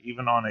destroyed.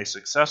 Even on a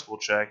successful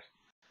check,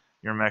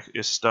 your mech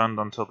is stunned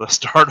until the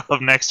start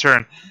of next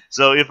turn.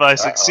 So if I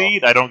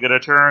succeed, I don't get a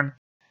turn.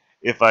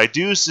 If I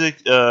do,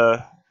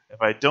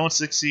 if I don't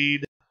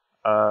succeed,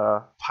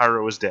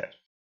 Pyro is dead.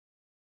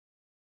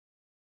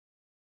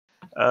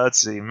 Let's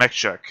see. Mech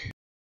check.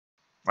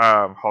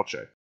 Hull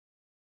check.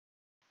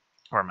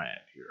 Where am I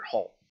at here?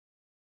 Hull.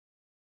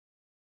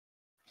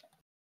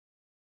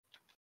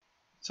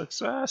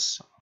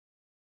 Success.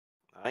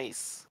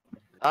 Nice.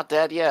 Not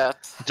dead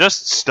yet.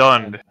 Just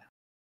stunned.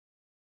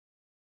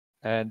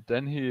 And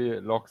then he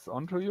locks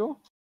onto you.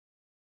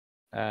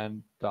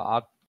 And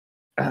the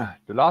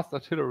last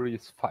artillery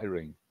is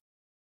firing.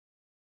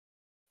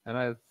 And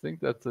I think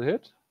that's a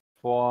hit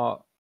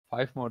for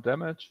 5 more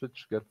damage,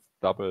 which gets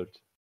doubled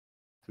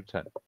to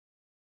 10.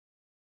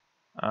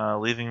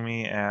 Leaving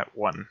me at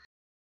 1.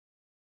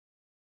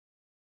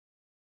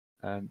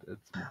 And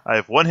it's... I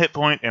have 1 hit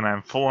point and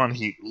I'm full on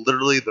heat.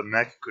 Literally, the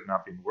mech could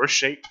not be in worse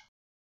shape.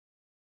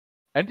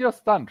 And you're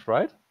stunned,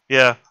 right?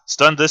 Yeah,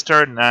 stunned this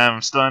turn, and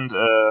I'm stunned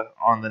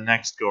on the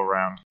next go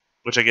around,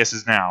 which I guess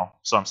is now.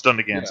 So I'm stunned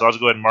again. Yeah. So I'll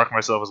just go ahead and mark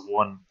myself as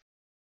 1.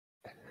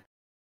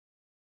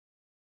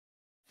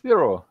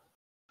 0.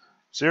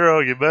 0,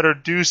 you better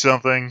do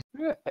something.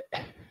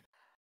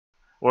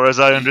 Or as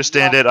I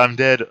understand it, I'm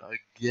dead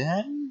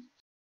again?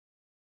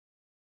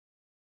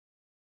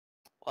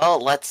 Well,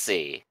 let's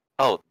see.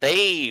 Oh,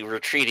 they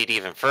retreated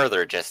even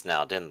further just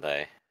now, didn't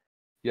they?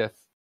 Yes.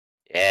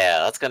 Yeah,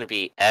 that's gonna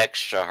be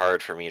extra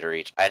hard for me to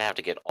reach. I'd have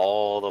to get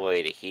all the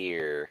way to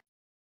here.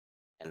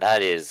 And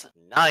that is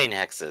 9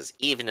 hexes.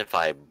 Even if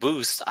I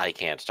boost, I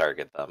can't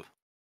target them.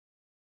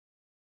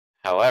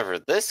 However,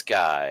 this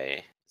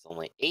guy is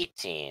only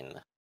 18.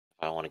 If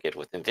I want to get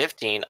within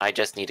 15, I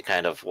just need to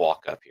kind of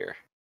walk up here.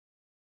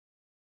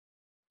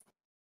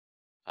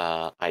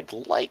 I'd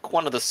like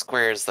one of the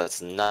squares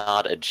that's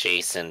not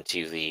adjacent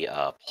to the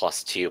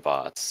 +2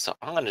 bots, so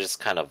I'm going to just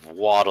kind of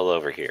waddle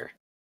over here.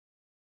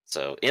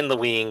 So, in the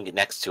wing,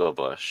 next to a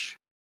bush.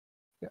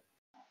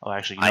 Oh,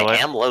 actually, you know what?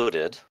 I am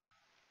loaded.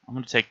 I'm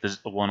going to take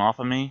this one off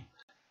of me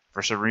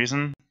for some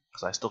reason,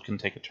 because I still can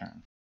take a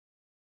turn.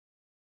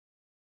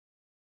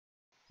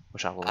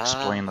 Which I will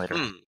explain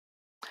later.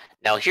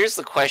 Now here's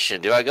the question.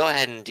 Do I go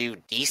ahead and do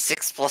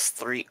D6 plus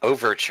 3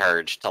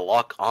 overcharge to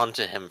lock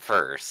onto him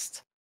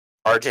first?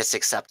 Or just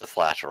accept a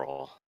flat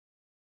roll?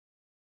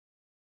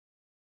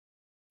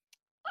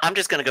 I'm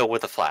just going to go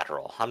with a flat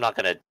roll. I'm not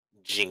going to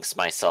jinx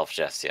myself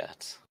just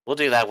yet. We'll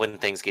do that when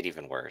things get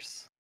even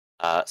worse.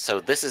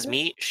 So this is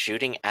me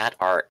shooting at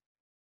our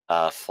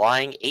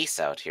flying ace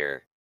out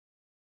here.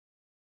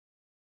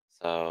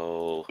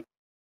 So,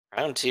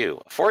 round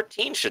 2.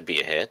 14 should be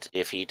a hit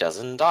if he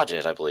doesn't dodge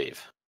it, I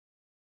believe.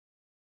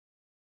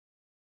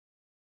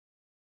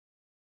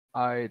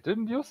 I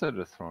didn't use it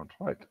this round,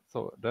 right?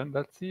 So then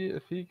let's see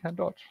if he can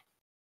dodge.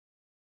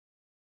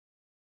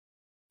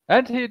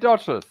 And he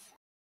dodges.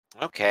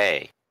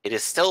 Okay. It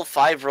is still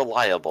 5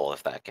 reliable,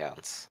 if that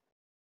counts.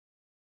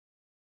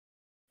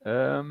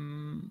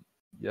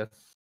 Yes,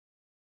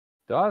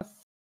 does,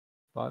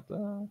 but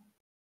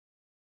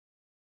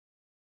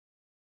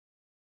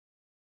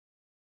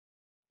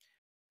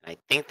I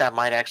think that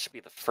might actually be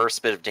the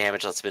first bit of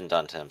damage that's been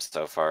done to him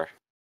so far.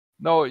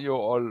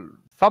 no,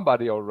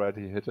 somebody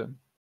already hit him.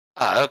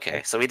 Ah,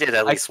 okay. So we did it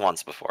at least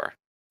once before.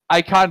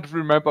 I can't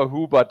remember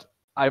who, but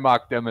I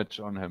marked damage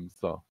on him,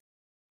 so.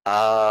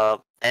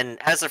 And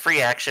as a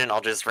free action,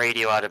 I'll just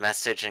radio out a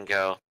message and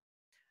go,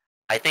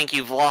 I think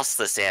you've lost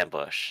this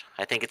ambush.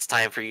 I think it's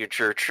time for you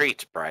to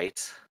retreat,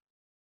 Bright.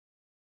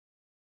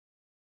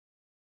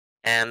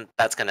 And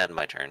that's gonna end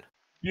my turn.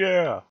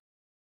 Yeah!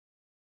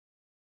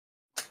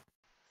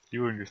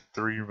 You and your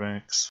 3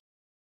 ranks.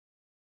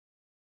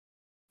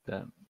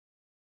 Then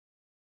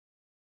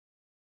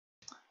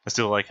I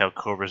still like how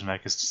Cobra's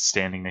mech is just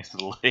standing next to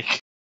the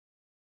lake.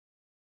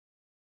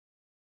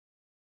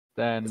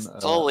 Then It's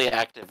totally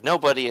active.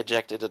 Nobody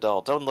ejected at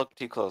all. Don't look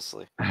too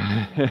closely.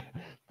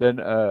 then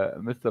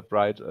Mr.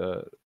 Bright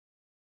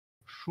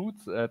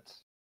shoots at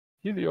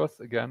Helios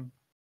again.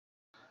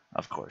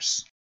 Of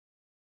course.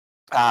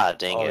 Ah,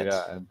 dang Oh it.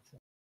 yeah, and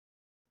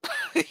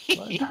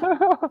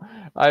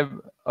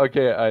I'm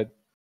okay.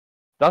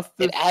 Does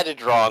this It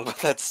added wrong, but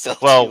that's still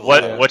Well, too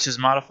what low. what's his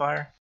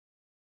modifier?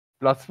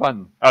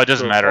 +1? Oh, it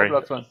doesn't So matter.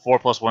 4+1. 4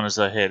 plus 1 is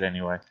a hit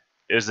anyway.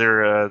 Was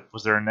there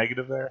a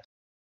negative there?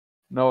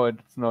 No,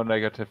 it's no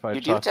negative.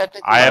 You do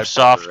technically I have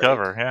soft right?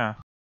 cover, yeah.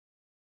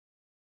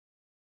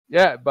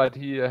 Yeah, but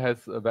he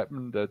has a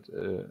weapon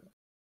that.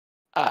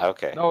 Ah,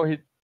 okay. No, he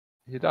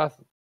does.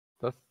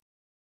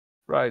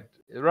 Right.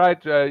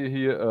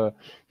 He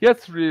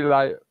has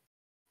really.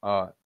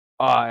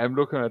 I'm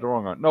looking at the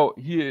wrong one. No,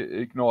 he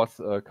ignores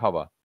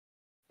cover.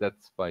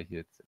 That's why he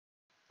hits it.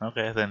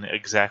 Okay, then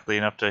exactly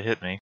enough to hit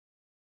me.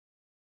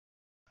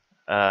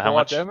 How 4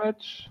 much?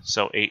 damage.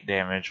 So 8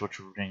 damage, which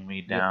would bring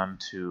me down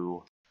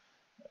to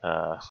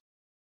 5?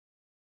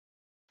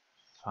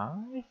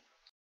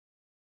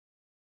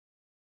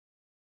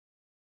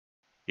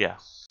 Yeah.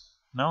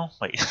 No?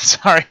 Wait,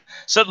 sorry.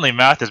 Suddenly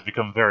math has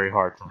become very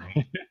hard for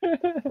me.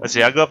 Let's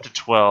see, I go up to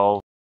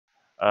 12.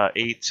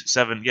 8,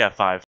 7, yeah,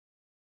 5.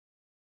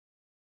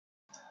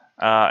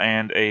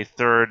 And a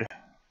third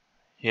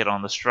hit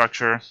on the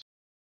structure.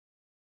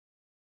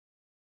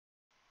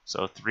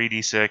 So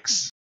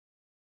 3d6.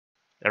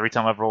 Every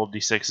time I've rolled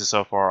d6s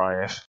so far,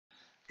 I have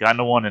gotten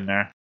a 1 in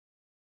there.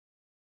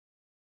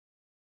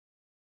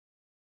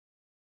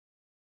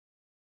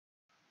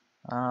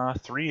 Uh,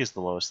 3 is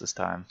the lowest this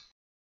time.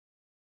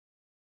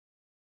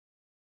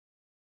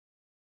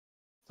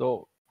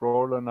 So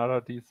roll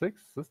another d6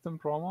 system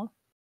trauma.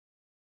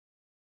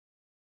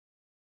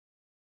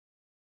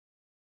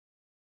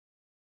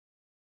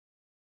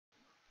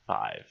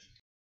 Five.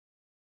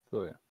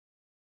 So yeah.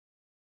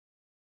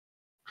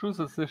 Choose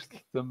a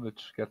system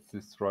which gets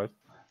destroyed.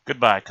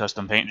 Goodbye,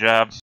 custom paint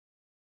job.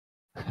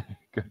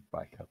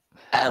 Goodbye, cut.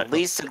 At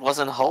least it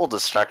wasn't hull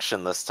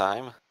destruction this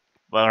time.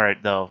 Well,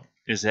 alright, though.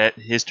 Is that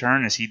his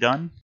turn? Is he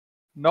done?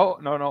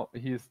 No.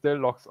 He still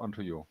locks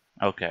onto you.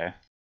 Okay.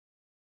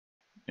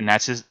 And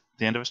that's the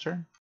end of his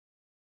turn?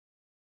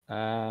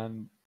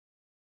 And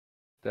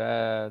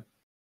that.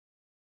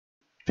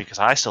 Because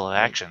I still have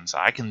actions.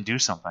 I can do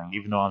something,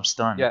 even though I'm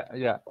stunned.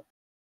 Yeah.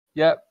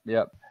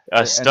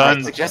 A stunned.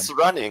 And Suggest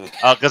running.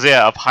 Because,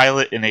 yeah, a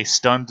pilot in a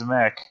stunned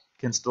mech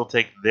can still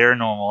take their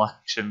normal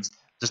actions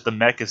Just the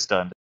mech is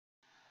stunned.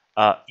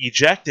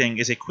 Ejecting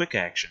is a quick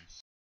action.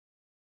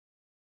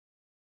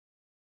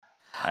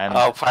 And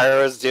Oh,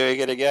 Pyro's doing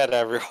it again,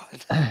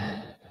 everyone.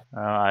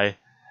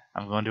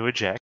 I'm going to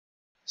eject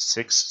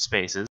 6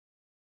 spaces.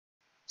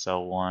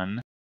 So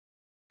 1,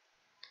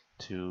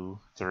 2,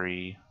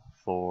 3,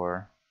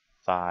 4,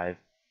 5,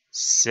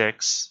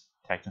 6.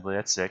 Technically,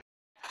 that's 6.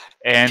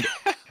 And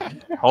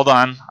hold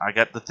on, I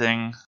got the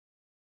thing.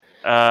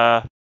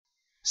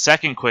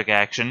 Second quick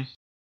action.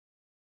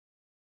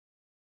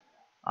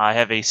 I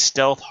have a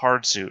stealth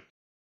hardsuit.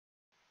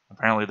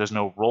 Apparently, there's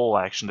no roll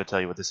action to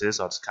tell you what this is,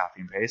 so I'll just copy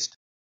and paste.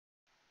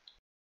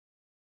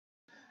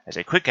 As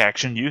a quick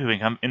action, you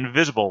become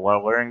invisible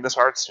while wearing this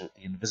hardsuit.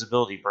 The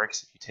invisibility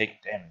breaks if you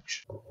take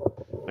damage,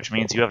 which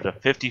means you have a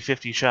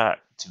 50-50 shot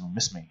to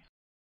miss me.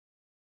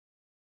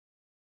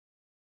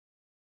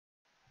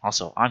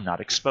 Also, I'm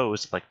not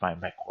exposed like my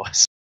mech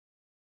was.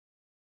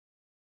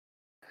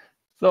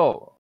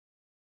 So,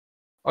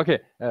 okay,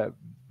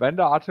 when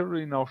the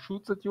artillery now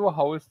shoots at you,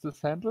 how is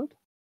this handled?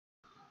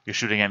 You're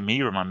shooting at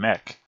me or my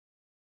mech?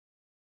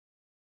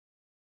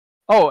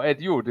 Oh,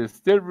 at you. They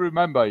still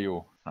remember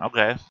you.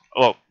 Okay.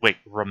 Oh, wait,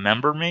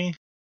 remember me?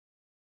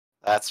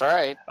 That's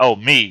right. Oh,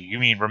 me. You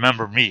mean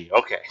remember me.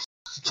 Okay.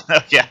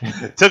 Yeah,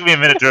 it took me a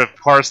minute to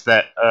parse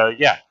that.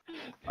 Yeah.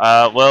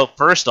 Well,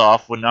 first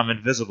off, when I'm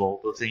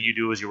invisible, the thing you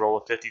do is you roll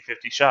a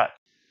 50-50 shot.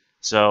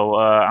 So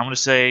I'm going to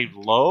say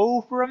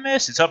low for a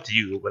miss. It's up to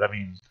you, but I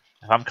mean,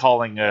 if I'm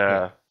calling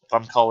a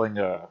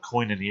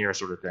coin in the air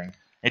sort of thing,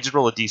 and just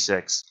roll a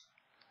d6.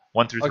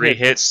 1 through 3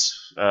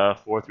 hits,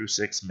 4 through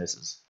 6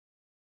 misses.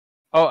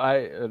 Oh,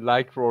 I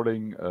like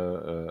rolling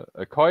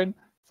a coin.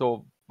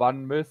 So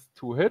 1 miss,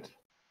 2 hit.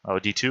 Oh,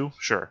 d2?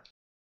 Sure.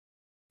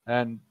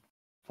 And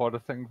for the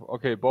thing,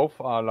 okay, both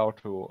are allowed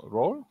to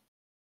roll.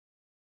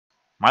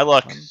 My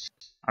luck.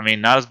 I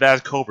mean, not as bad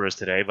as Cobra's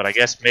today, but I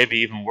guess maybe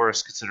even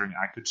worse considering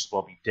I could just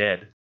well be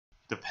dead,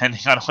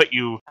 depending on what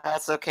you...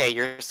 That's okay,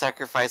 your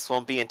sacrifice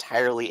won't be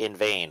entirely in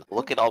vain.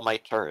 Look at all my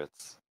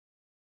turrets.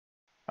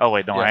 Oh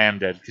wait, no, Yeah. I am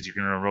dead, because you're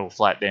going to roll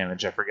flat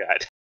damage, I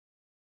forgot.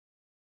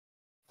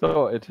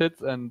 So it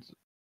hits and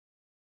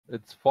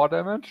it's 4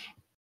 damage?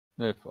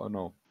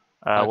 No.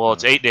 Well,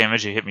 it's 8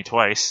 damage, you hit me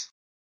twice.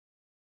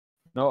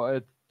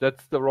 No,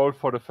 that's the roll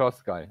for the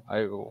first guy.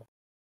 I roll.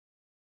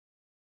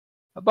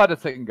 But the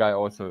second guy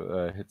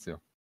also hits you.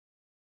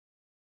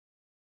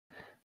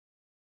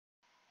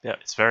 Yeah,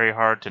 it's very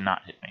hard to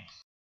not hit me.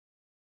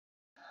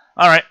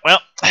 Alright, well,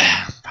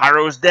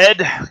 Pyro's dead.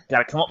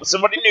 Gotta come up with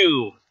somebody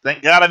new.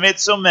 Thank God I made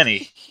so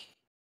many.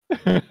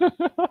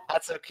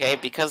 That's okay,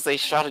 because they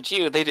shot at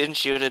you, they didn't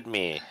shoot at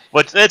me.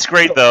 But that's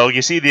great, though.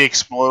 You see the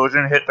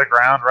explosion hit the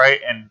ground,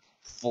 right? And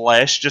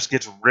flesh just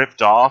gets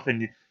ripped off,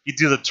 and you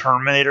do the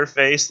Terminator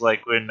face,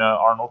 like when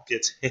Arnold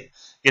gets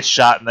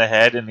shot in the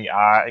head and the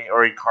eye,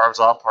 or he carves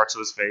off parts of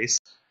his face.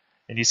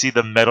 And you see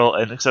the metal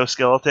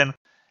exoskeleton,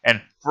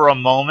 and for a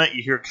moment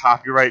you hear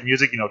copyright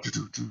music, you know,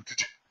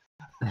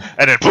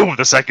 and then boom,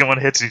 the second one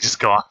hits, and he's just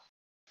gone.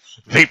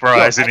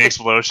 Vaporized in the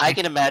explosion. I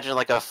can imagine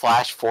like a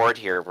flash forward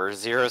here where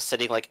Zero's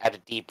sitting like at a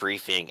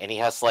debriefing and he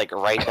has to like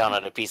write down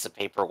on a piece of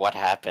paper what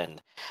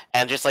happened.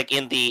 And just like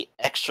in the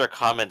extra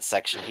comments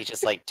section, he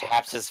just like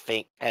taps his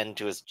fake pen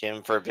to his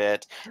gym for a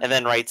bit and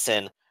then writes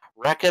in,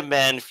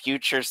 recommend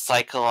future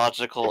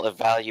psychological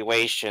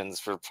evaluations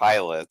for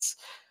pilots.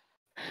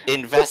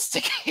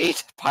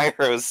 Investigate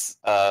Pyro's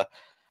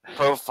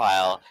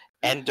profile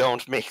and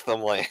don't make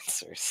them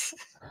lancers.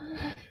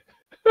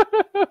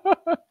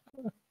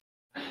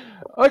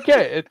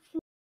 Okay,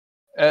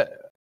 it's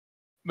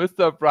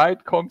Mr.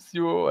 Bright comes to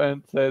you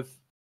and says,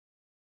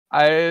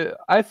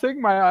 I think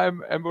my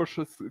ambush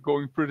is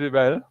going pretty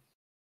well.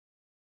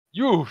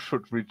 You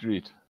should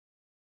retreat.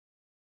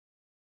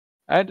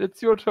 And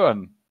it's your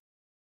turn.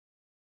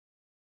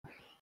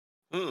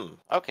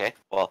 Okay.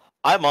 Well,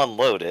 I'm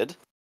unloaded.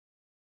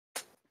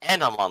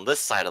 And I'm on this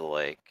side of the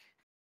lake.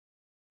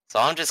 So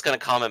I'm just going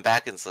to comment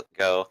back and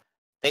go,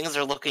 things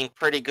are looking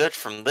pretty good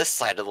from this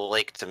side of the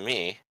lake to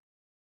me.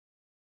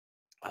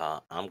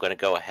 I'm going to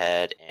go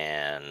ahead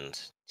and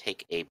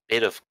take a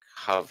bit of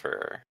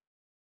cover.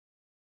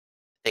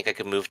 I think I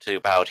could move to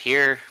about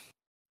here,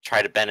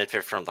 try to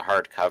benefit from the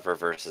hard cover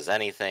versus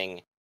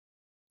anything,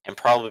 and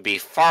probably be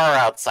far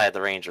outside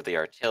the range of the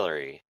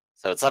artillery.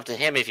 So it's up to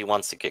him if he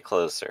wants to get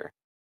closer.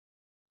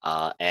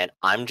 And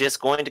I'm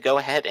just going to go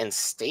ahead and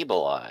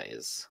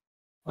stabilize,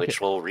 which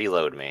will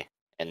reload me,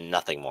 and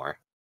nothing more.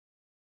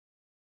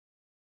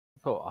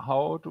 So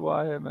how do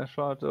I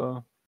measure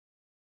the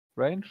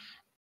range?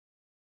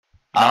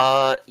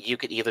 You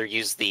could either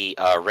use the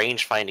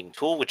range finding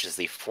tool, which is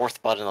the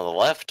 4th button on the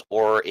left,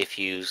 or if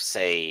you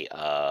say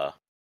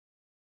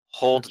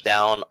hold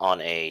down on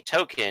a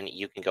token,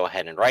 you can go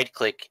ahead and right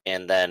click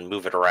and then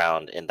move it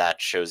around, and that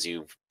shows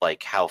you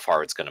like how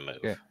far it's going to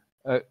move.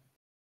 Okay.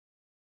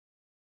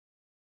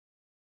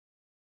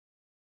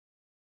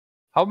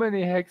 How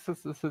many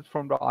hexes is it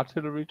from the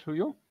artillery to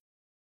you?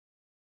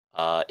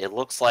 It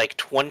looks like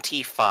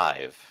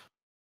 25.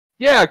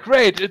 Yeah,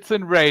 great! It's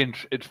in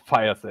range. It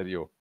fires at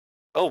you.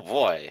 Oh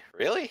boy,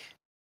 really?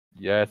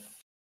 Yes.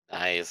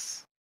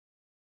 Nice.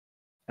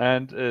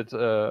 And it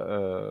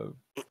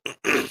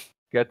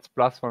gets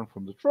 +1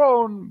 from the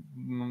drone,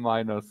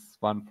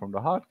 -1 from the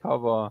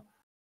hardcover,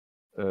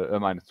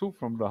 -2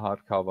 from the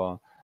hardcover,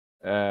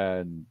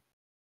 and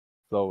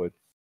so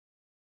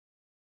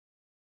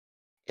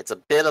It's a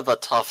bit of a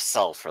tough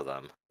sell for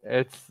them.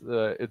 it's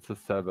a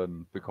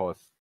 7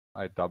 because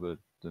I doubled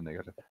the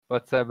negative,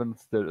 but 7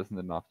 still isn't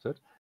enough to it.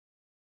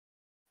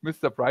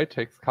 Mr. Bright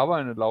takes cover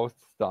and allows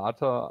the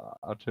starter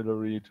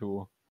artillery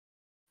to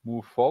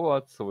move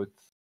forward, so it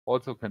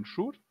also can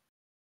shoot.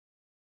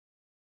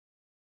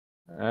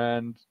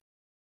 And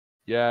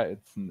yeah,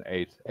 it's an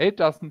 8. 8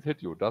 doesn't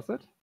hit you, does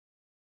it?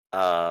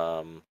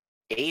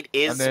 8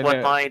 is then,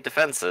 what my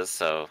defense is,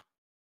 so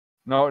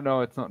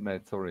No, it's not an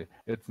 8. Sorry,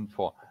 it's an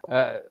 4.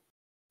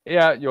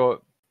 Yeah,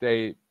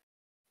 they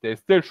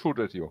still shoot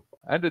at you,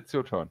 and it's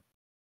your turn.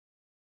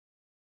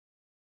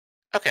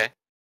 okay.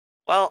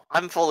 Well,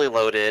 I'm fully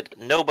loaded.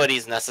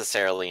 Nobody's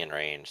necessarily in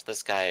range.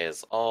 This guy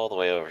is all the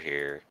way over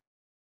here.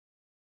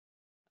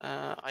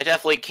 I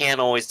definitely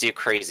can't always do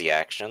crazy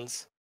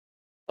actions.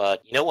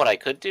 But you know what I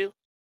could do?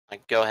 I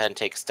can go ahead and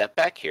take a step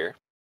back here.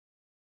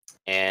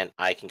 And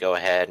I can go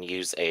ahead and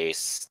use a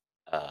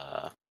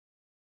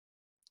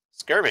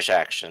skirmish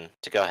action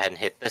to go ahead and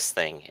hit this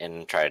thing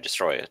and try to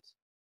destroy it.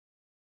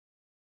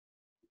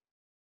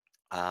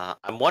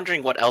 I'm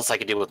wondering what else I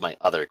could do with my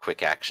other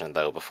quick action,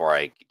 though, before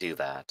I do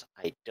that.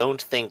 I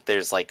don't think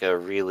there's, like, a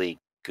really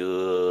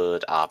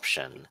good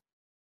option.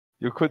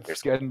 You could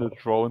scan the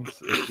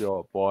drones if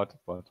you're bored,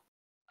 but...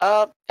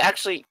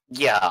 Actually,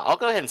 yeah, I'll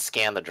go ahead and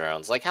scan the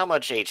drones. Like, how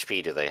much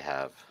HP do they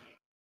have?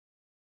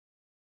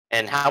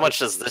 And how much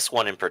does this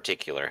one in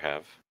particular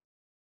have?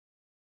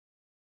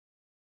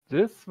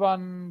 This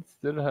one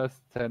still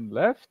has 10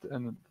 left,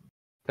 and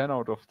 10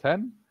 out of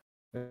 10.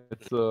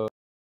 It's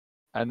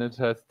and it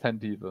has 10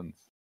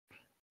 defense.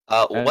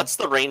 What's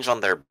the range on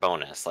their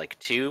bonus? Like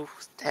 2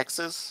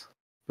 hexes?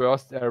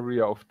 Burst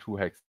area of 2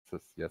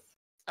 hexes, yes.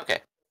 Okay,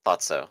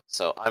 thought so.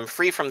 So I'm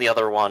free from the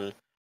other one,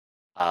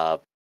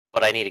 but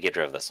I need to get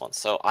rid of this one.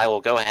 So I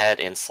will go ahead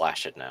and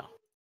slash it now.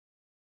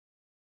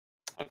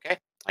 Okay,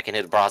 I can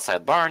hit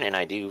broadside barn, and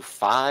I do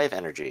 5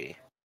 energy.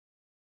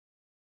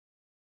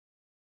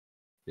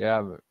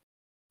 Yeah,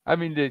 I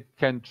mean, they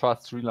can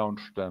just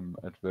relaunch them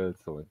at will,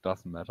 so it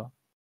doesn't matter.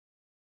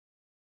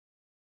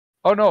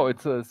 Oh no,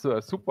 it's a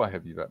super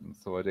heavy weapon,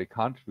 so they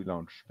can't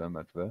relaunch them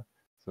at will.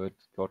 So it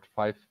got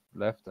 5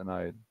 left, and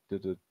I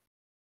did it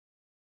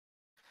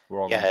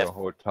wrong the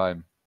whole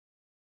time.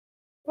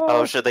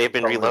 Oh, should they have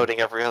been reloading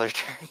every other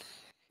turn?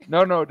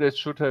 No, they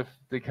should have.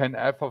 They can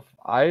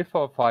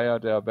either fire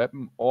their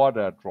weapon or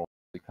their drone.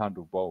 They can't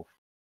do both.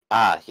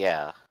 Ah,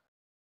 yeah.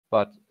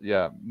 But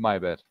yeah, my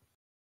bad.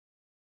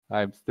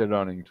 I'm still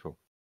learning too.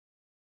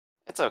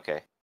 It's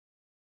okay.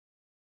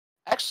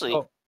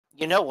 Actually,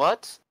 you know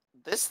what?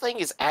 This thing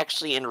is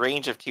actually in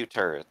range of 2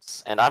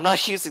 turrets, and I'm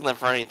not using them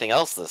for anything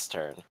else this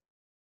turn.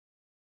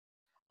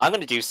 I'm going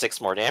to do 6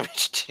 more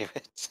damage to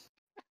it.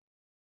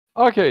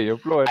 Okay, you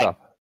blow it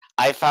up.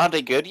 I found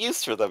a good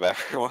use for them,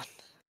 everyone.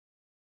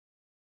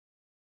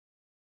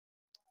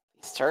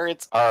 These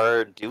turrets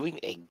are doing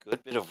a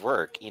good bit of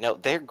work. You know,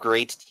 they're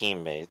great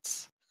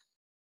teammates.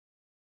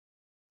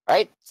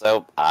 Right?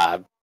 So,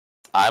 I'm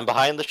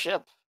behind the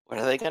ship. What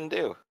are they going to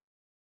do?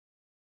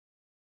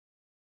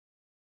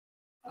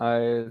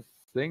 I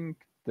think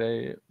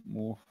they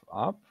move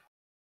up.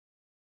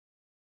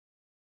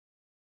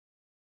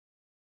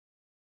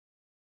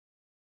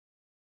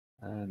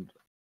 And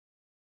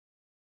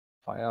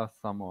fire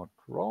some more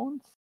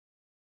drones.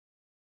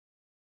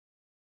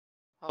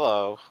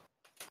 Hello.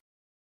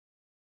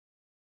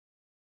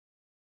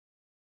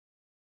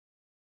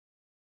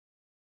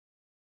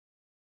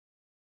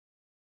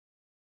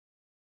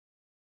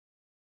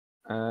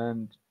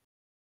 And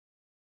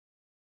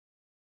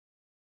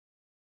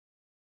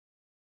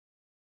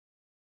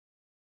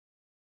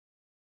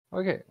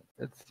okay,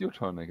 it's your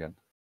turn again.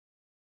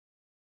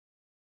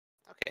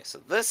 Okay, so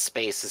this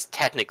space is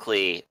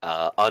technically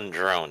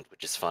undroned,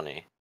 which is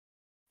funny.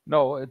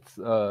 No, it's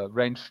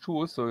range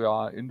 2, so you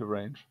are in the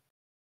range.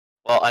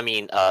 Well, I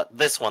mean,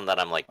 this one that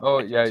I'm like. Oh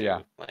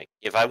yeah. Like,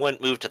 if I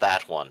wouldn't move to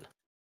that one,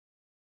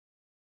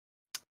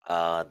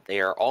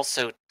 they are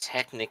also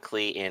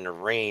technically in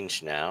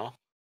range now.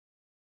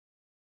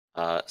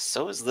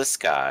 So is this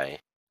guy,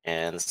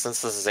 and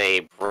since this is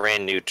a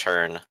brand new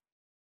turn,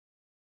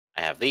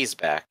 I have these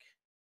back.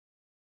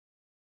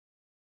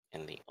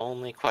 And the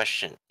only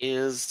question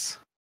is,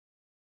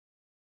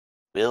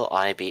 will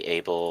I be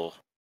able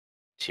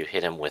to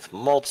hit him with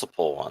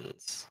multiple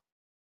ones?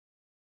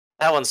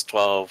 That one's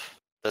 12.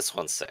 This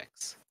one's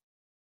 6.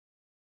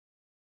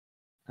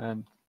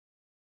 And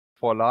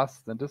for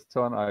last in this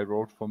turn, I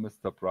wrote for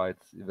Mr.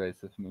 Bright's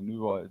evasive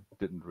maneuver. It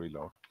didn't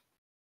reload.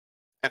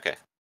 Okay.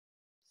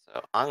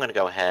 So I'm going to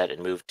go ahead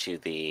and move to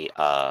the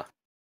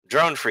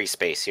drone-free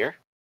space here.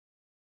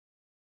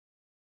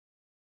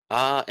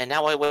 And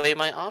now I weigh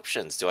my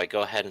options. Do I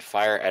go ahead and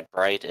fire at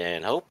Bright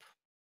and Hope?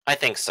 I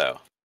think so.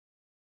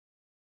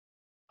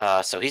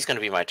 So he's going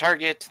to be my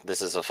target.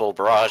 This is a full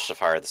barrage to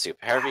fire the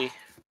Super Heavy.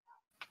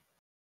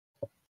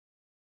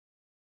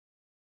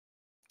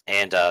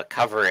 And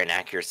cover and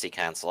accuracy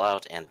cancel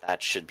out, and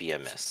that should be a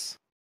miss.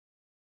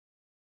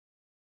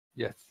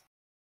 Yes.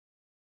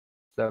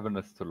 7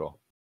 is too low.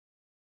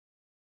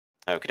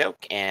 Okie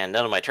doke, and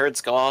none of my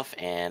turrets go off,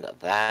 and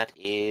that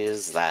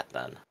is that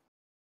then.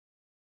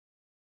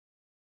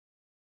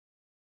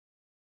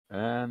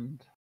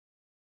 And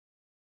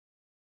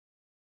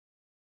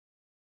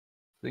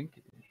I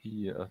think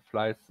he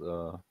flies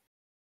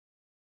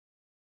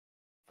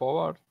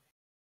forward.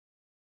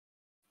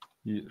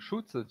 He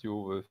shoots at you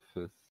with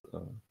his.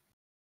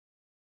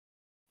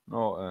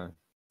 No, I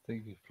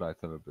think he flies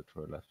a little bit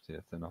to the left. He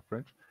has enough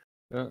range.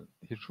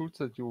 He shoots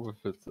at you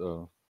with his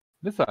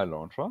missile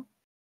launcher,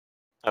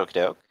 Okie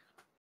doke.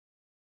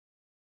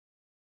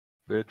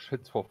 which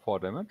hits for 4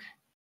 damage.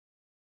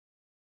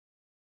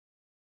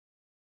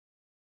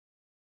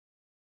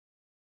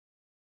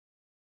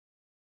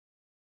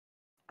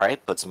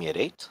 Alright, puts me at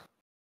 8.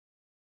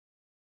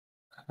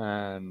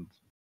 And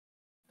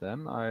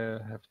then I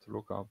have to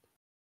look up.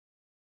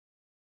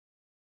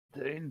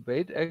 The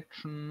invade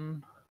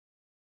action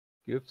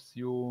gives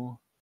you.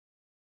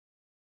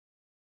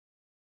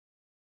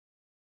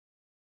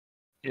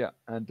 Yeah,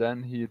 and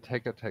then he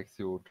attacks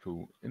you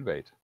to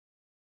invade.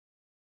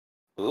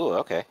 Ooh,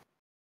 okay.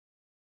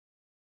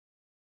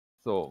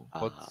 So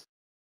what's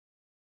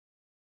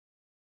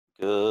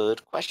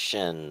Good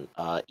question.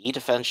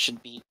 E-defense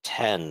should be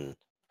 10,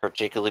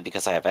 particularly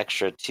because I have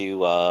extra to,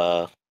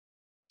 what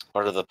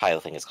are the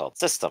pilot thing is called?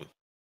 System.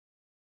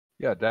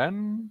 yeah,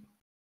 then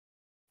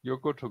you're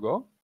good to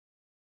go.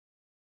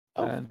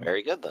 Oh, And-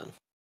 very good then.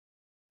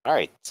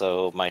 Alright,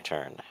 so my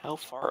turn. How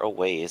far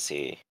away is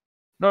he?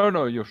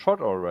 No, you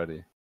shot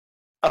already.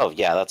 Oh,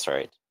 yeah, that's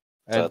right.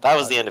 So And that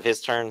was the end of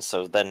his turn,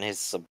 so then his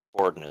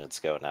subordinates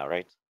go now,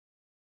 right?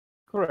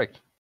 correct.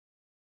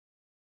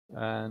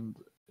 And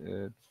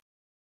it's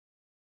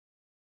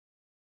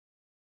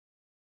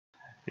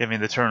I mean,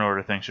 the turn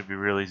order thing should be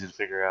real easy to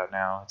figure out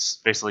now. It's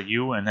basically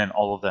you and then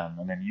all of them,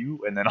 and then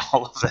you and then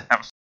all of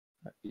them.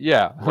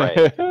 yeah.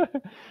 Right.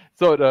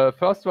 So the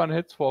first one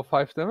hits for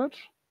 5 damage.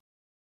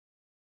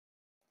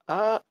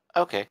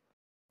 Okay.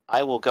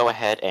 I will go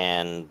ahead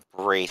and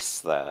brace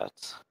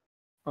that.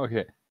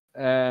 Okay.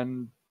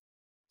 And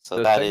So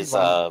The that second is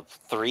one-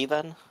 3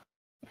 then?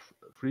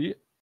 3.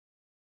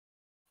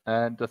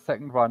 And the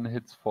second one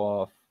hits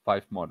for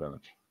 5 more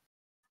damage.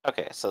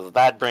 Okay, so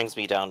that brings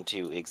me down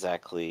to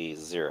exactly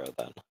 0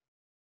 then.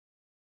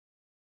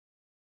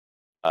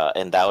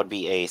 And that would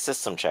be a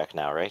system check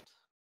now, right?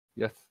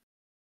 Yes.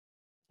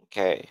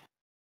 Okay.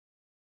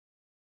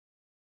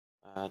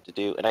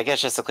 And I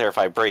guess just to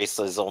clarify, brace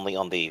is only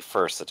on the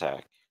first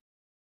attack,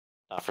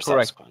 not for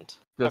Correct. subsequent.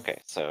 The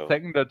Okay, so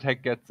second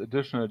attack gets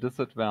additional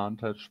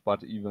disadvantage,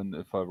 but even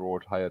if I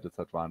rolled higher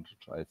disadvantage,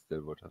 I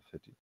still would have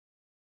hit you.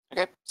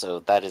 okay,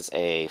 so that is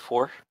a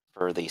 4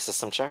 for the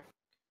system check.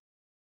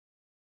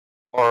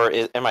 Or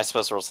am I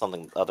supposed to roll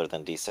something other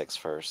than d6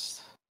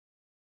 first?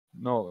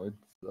 No,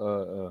 it's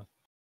a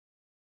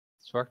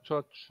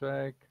structure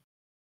check,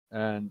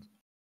 and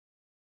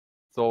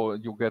so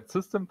you get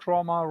system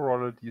trauma.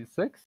 Roll a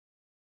d6.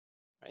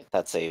 Right,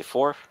 that's a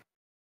 4.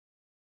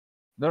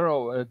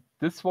 No,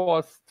 this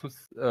was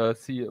to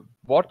see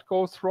what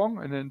goes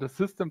wrong, and in the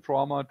system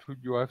trauma,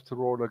 you have to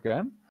roll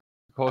again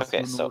because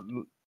Okay, you so-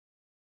 know,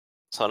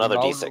 So another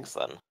Now d6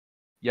 then.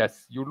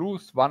 yes, you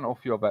lose one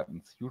of your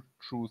weapons. You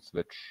choose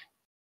which.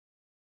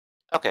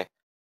 Okay.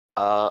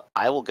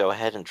 I will go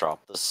ahead and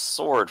drop the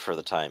sword for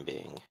the time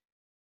being.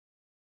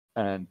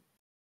 And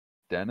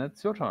then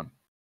it's your turn.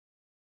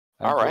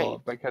 And All you're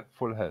right. back at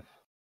full health.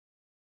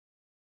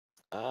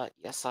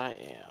 Yes, I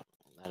am.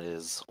 That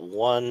is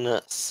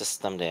 1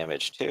 system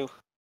damage, 2.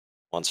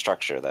 1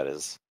 structure, that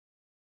is.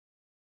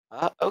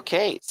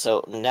 Okay,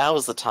 so now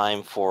is the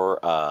time for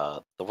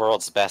the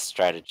world's best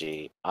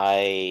strategy.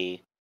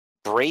 I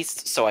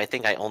braced, so I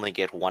think I only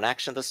get 1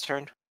 action this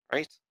turn,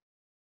 right?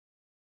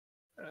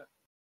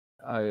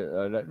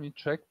 Let me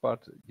check,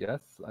 but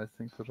yes, I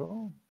think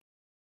so.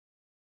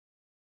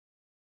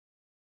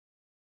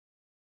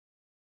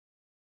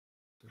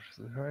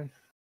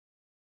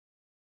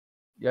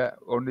 Yeah,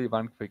 only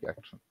 1 quick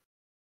action.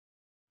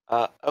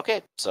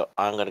 Okay, so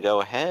I'm gonna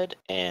go ahead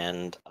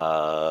and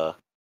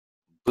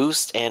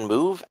boost and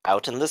move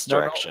out in this No,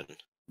 no. direction.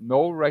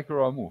 No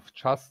regular move,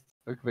 just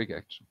a quick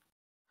action.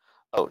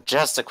 Oh,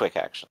 just a quick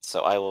action.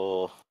 So I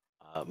will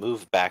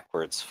move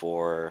backwards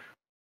for.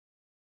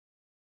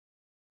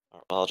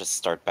 Well, I'll just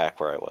start back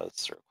where I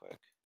was real quick.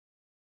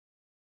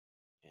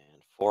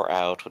 And 4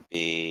 out would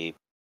be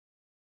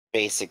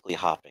basically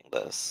hopping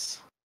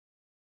this.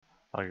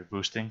 Oh, you're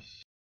boosting.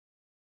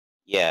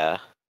 Yeah.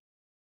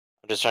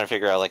 I'm just trying to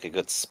figure out like a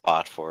good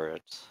spot for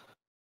it.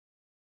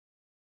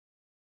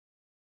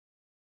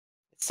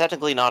 It's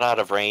technically not out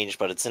of range,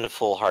 but it's in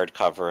full hard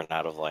cover and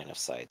out of line of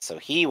sight. So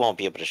he won't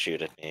be able to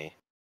shoot at me.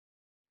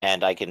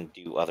 And I can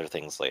do other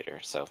things later.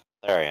 So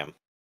there I am.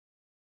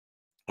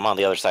 I'm on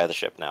the other side of the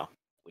ship now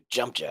with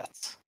jump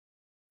jets.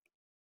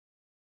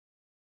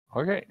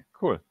 Okay,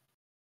 cool.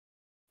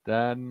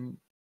 Then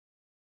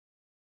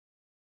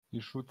he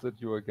shoots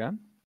at you again.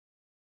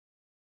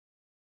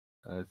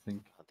 I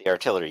think The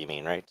artillery, you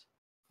mean, right?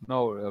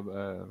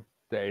 no,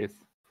 the ace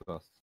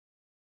first.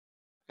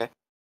 Okay.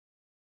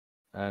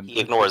 And He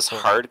with ignores the-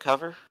 hard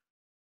cover.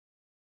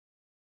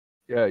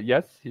 Yeah,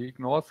 yes, he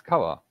ignores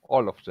cover.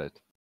 All of that.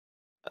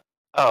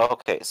 Oh,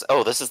 okay.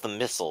 So, this is the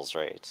missiles,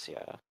 right?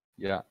 Yeah.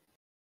 Yeah.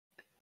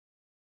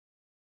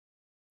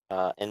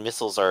 And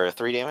missiles are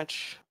 3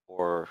 damage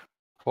or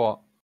 4.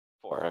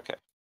 4. Okay.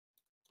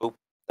 Oop.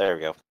 There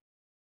we go.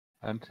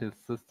 And his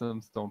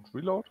systems don't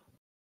reload.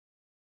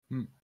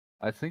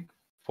 I think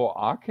for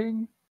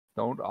arcing,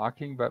 don't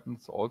arcing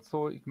weapons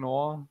also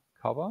ignore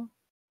cover?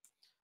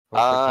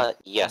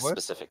 Yes, What?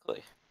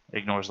 specifically.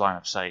 Ignores line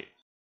of sight.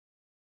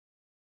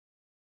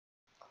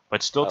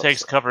 But still Oh,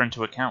 takes so- cover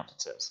into account,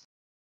 it says.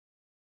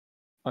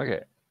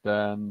 Okay,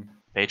 then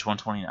Page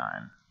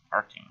 129.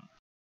 Arcing.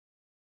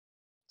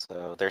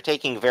 So they're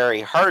taking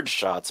very hard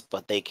shots,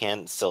 but they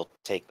can still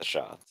take the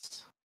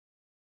shots.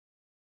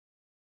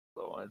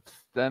 so it's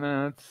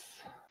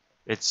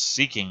It's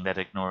seeking that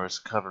ignores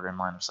cover in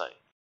line of sight.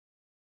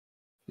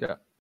 yeah,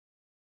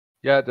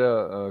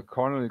 the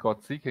colonel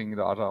got seeking,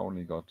 the other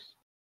only got.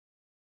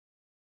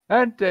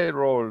 And they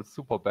roll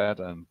super bad,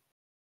 and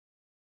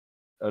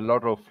a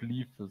lot of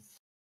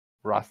leaves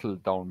rustle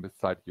down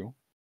beside you.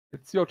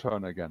 It's your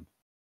turn again.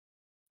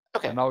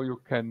 Okay. And now you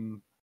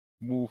can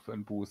move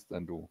and boost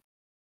and do.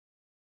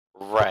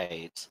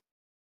 Right.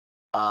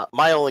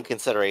 My only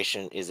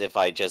consideration is if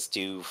I just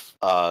do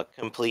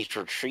complete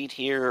retreat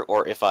here,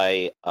 or if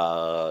I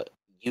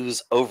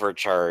use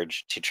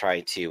overcharge to try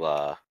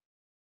to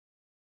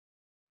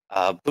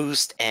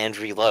boost and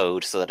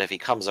reload, so that if he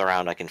comes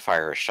around, I can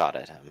fire a shot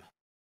at him.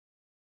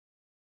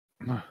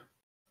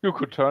 You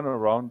could turn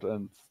around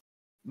and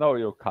no,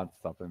 you can't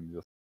stop him.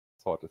 Your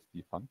sword is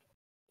defunct.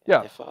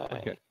 Yeah. If I...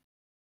 Okay.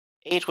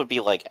 8 would be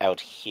like out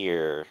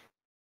here.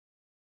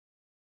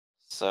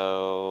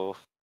 So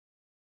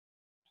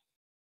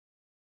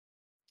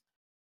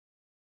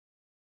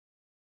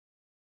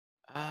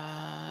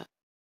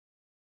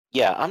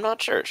yeah, I'm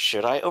not sure.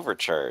 Should I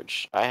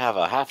overcharge? I have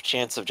a half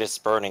chance of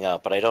just burning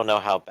up, but I don't know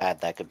how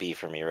bad that could be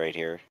for me right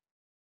here.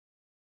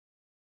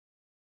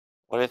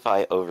 What if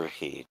I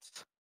overheat?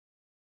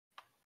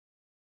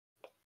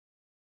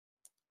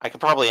 I could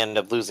probably end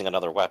up losing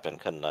another weapon,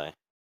 couldn't I?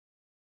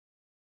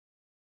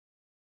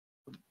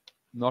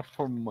 Not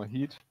from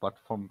heat, but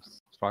from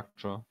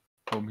structure.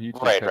 From heat.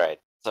 you Right, can- right.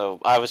 So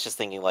I was just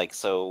thinking, like,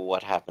 so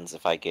what happens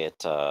if I get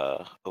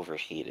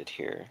overheated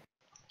here?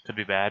 Could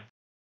be bad.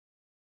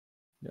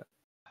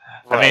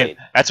 Right. I mean,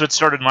 that's what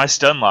started my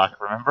stun lock,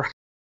 remember?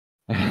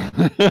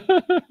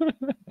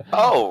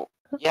 Oh,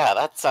 yeah,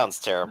 that sounds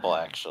terrible,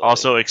 actually.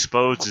 Also,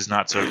 exposed is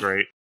not so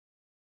great.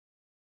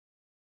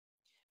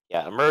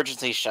 Yeah,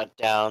 emergency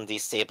shutdown,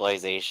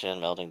 destabilization,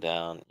 melting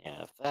down.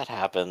 Yeah, if that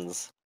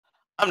happens,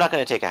 I'm not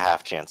going to take a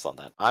half chance on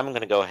that. I'm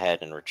going to go ahead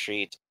and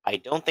retreat. I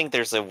don't think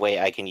there's a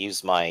way I can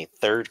use my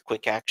third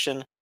quick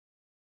action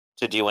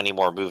to do any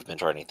more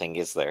movement or anything,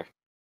 is there?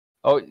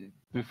 Oh,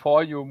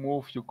 before you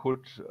move, you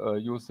could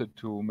use it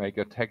to make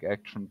a tech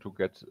action to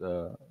get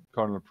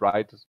Colonel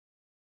Bright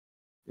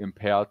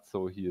impaired,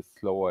 so he is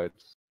slower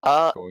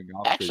at going after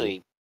you.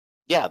 Actually,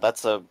 yeah,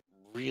 that's a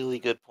really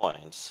good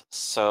point.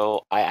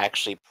 So I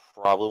actually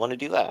probably want to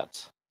do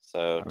that. So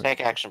Okay.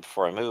 tech action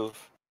before I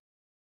move.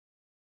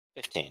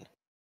 15.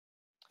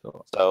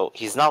 So, So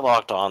he's not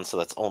locked on, so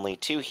that's only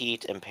 2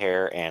 heat,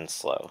 impair, and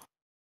slow.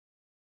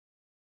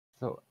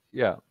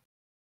 yeah.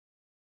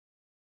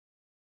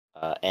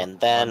 And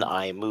then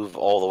I move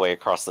all the way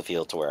across the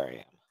field to where I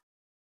am.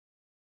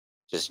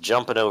 Just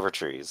jumping over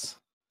trees.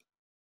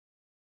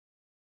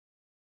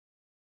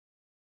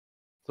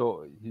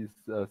 So he's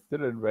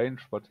still in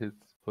range, but his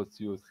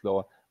pursuit is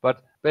slower.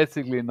 But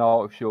basically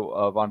now, if you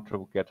want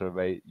to get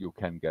away, you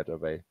can get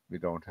away. We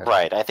don't have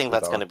Right, I think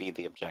that's without- going to be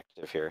the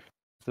objective here.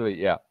 So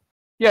yeah.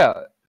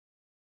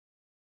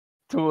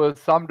 To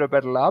sum the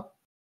battle up,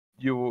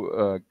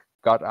 you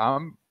got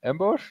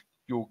ambushed.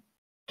 You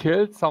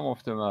killed some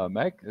of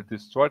the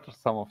destroyed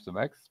some of the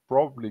mechs,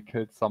 probably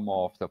killed some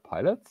of the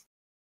pilots,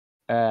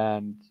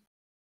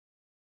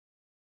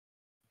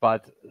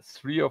 but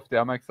 3 of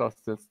their mechs are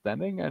still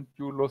standing, and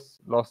you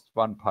lost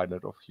 1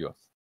 pilot of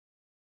yours.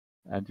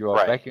 And you are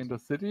back Right. in the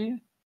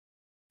city,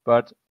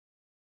 but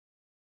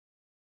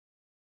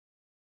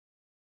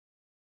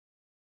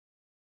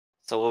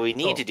So what we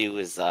need Oh. to do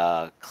is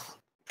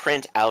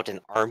print out an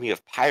army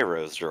of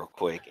pyros real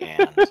quick,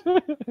 and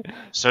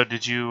So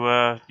did you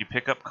you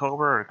pick up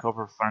Cobra, or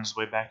Cobra finds his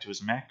way back to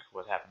his mech?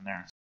 What happened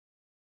there?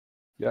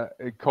 yeah,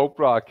 a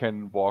Cobra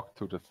can walk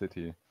to the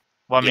city.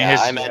 Well, I mean, yeah,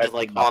 his, I meant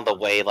like on the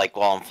way, like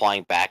while I'm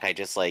flying back, I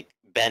just like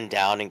bend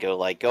down and go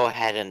like, go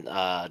ahead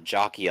and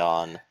jockey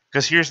on.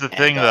 because here's the And,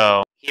 thing,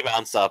 though. He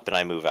mounts up and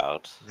I move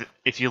out.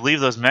 If you leave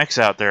those mechs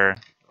out there,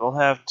 they'll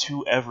have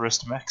 2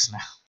 Everest mechs now.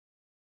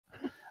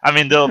 I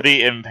mean, they'll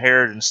be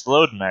impaired and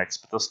slowed mechs,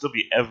 but they'll still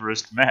be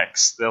Everest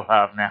mechs they'll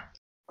have now.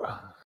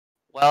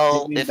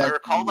 Well, Take me if I back to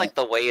recall, my like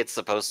the way it's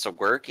supposed to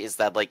work is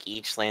that like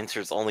each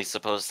Lancer's only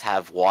supposed to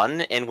have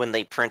one, and when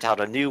they print out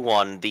a new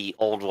one, the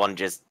old one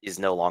just is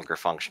no longer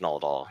functional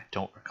at all. I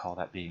don't recall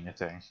that being a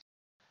thing.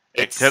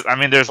 It's I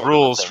mean, there's sort of a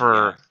rules thing,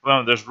 for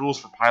there's rules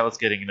for pilots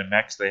getting into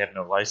mechs they have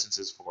no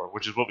licenses for,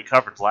 which is what we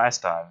covered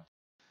last time.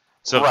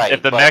 So if Right, the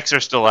but mechs are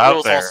still the out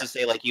rules there, also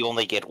say like you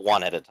only get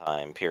one at a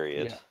time.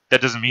 Period. Yeah.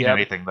 that doesn't mean Yeah.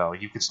 anything though.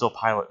 You can still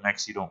pilot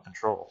mechs you don't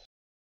control,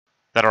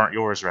 that aren't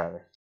yours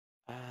rather.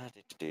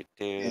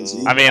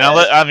 Is I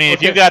he? mean,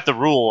 if you Okay. got the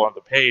rule on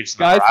the page,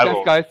 then I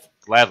will Guys.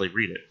 gladly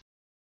read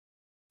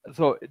it.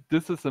 So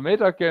this is a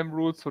meta game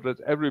rule, so that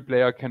every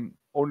player can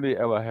only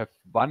ever have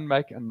one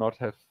mech and not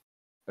have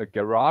a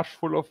garage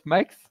full of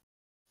mechs.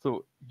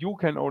 So you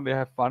can only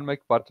have one mech,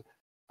 but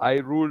I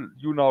rule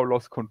you now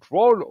lost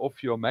control of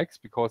your mechs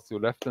because you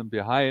left them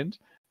behind,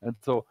 and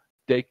so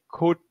they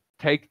could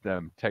take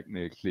them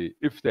technically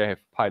if they have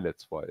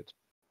pilots for it.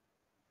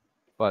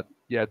 But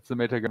yeah, it's a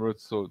metagame rule,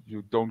 so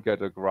you don't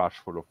get a garage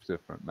full of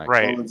different mechs.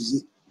 Right. Well, if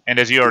he- And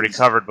as you already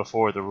covered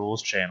before, the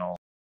rules channel,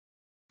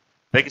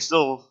 they can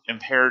still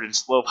impaired and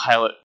slow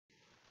pilot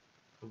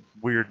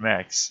weird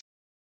mechs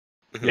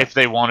Yeah. if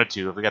they wanted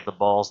to, if they got the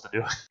balls to do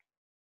it.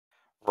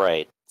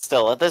 Right.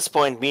 Still, at this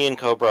point, me and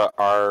Cobra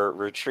are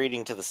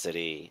retreating to the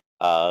city.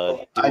 Do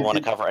we I want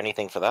to did- cover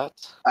anything for that?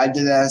 I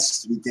did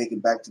ask to be taken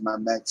back to my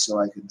mech so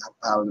I could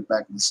pilot it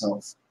back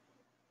myself.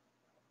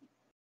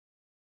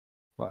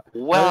 But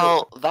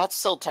Well, that's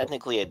still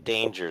technically a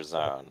danger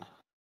zone.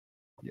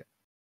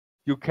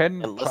 you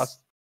can Unless-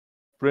 just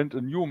print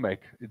a new mech.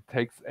 It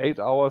takes 8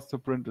 hours to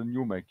print a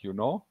new mech, you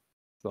know?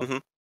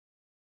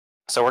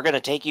 So we're going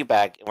to take you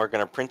back, and we're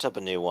going to print up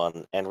a new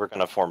one, and we're going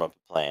to form up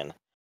a plan.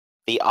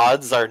 The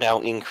odds are now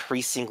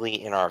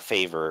increasingly in our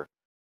favor.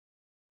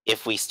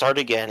 If we start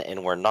again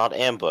and we're not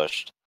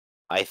ambushed,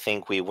 I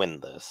think we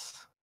win this.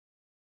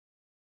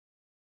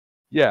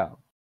 Yeah.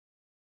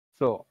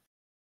 So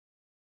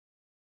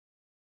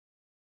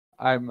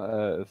I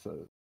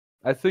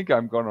think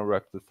I'm gonna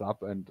wrap this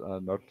up and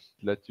not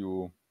let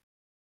you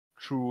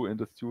chew in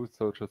the stew,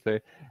 so to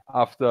say.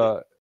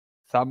 After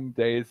some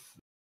days,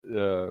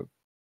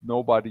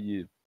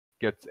 nobody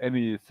gets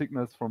any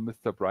signals from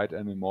Mr. Bright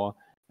anymore,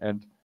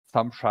 and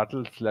some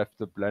shuttles left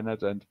the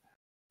planet, and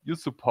you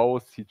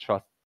suppose he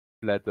just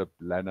fled the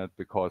planet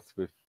because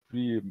with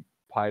 3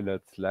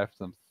 pilots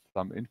left and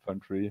some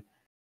infantry,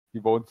 he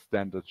won't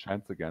stand a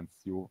chance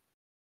against you.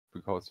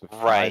 Because with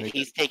Right, 9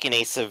 he's taken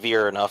a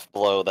severe enough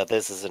blow that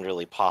this isn't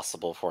really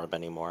possible for him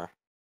anymore.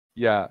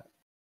 Yeah.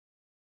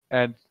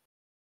 And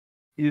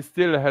he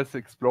still has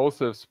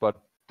explosives,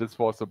 but this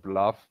was a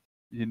bluff.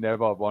 He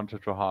never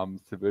wanted to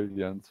harm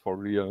civilians for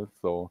real,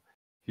 so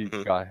he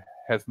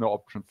has no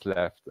options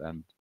left.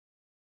 And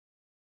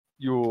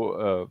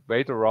you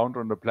wait around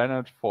on the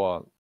planet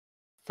for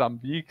some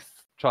weeks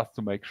just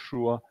to make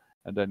sure,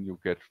 and then you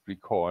get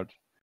recalled.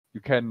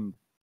 You can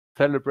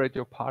celebrate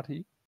your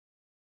party,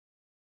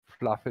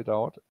 fluff it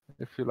out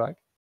if you like.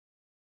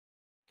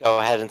 Go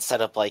ahead and set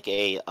up like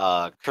a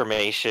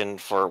cremation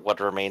for what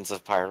remains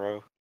of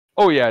Pyro.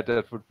 Oh yeah,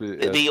 that would be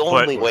The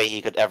only way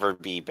he could ever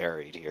be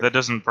buried here. That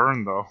doesn't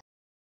burn though.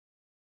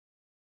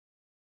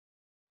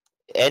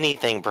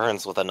 Anything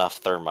burns with enough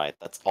thermite,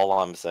 that's all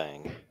I'm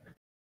saying.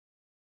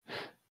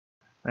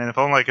 And if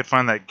only I could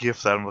find that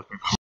gift that I'm looking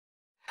for.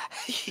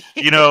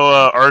 You know,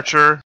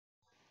 Archer,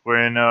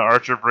 when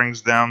Archer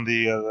brings down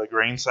the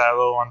grain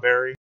silo on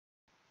Barry,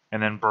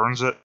 and then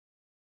burns it.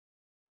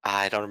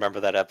 I don't remember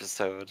that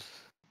episode.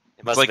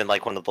 It must like- have been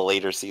like one of the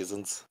later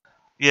seasons.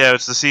 Yeah,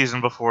 it's the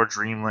season before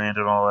Dreamland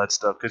and all that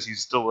stuff, because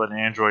he's still an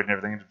android and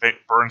everything. And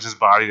it burns his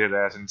body to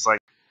death, and it's like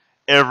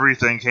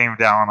everything came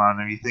down on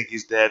him. You think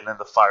he's dead, and then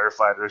the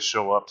firefighters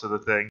show up to the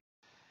thing,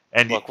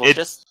 and Look, it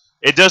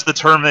does the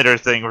Terminator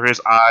thing where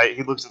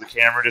he looks at the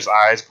camera, and his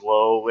eyes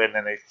glow, and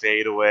then they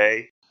fade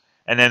away,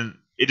 and then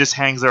it just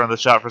hangs there on the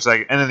shot for a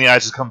second, and then the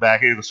eyes just come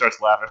back, and he starts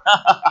laughing.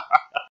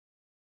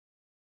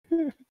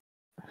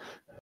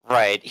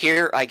 Right,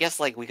 here, I guess,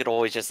 like, we could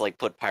always just, like,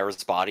 put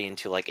Pyro's body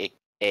into, like,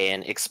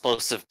 an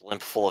explosive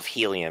blimp full of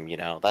helium, you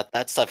know?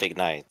 That stuff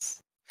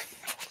ignites.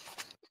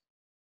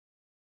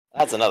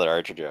 That's another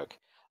Archer joke.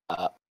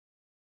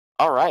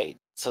 Alright,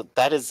 so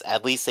that is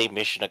at least a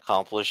mission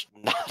accomplished,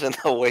 not in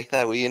the way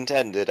that we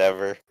intended,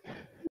 ever.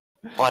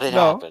 But it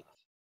No. happened.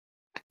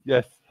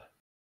 Yes.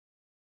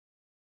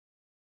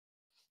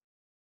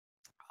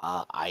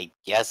 I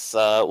guess,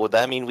 would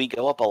that mean we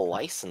go up a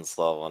license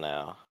level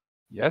now?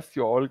 Yes,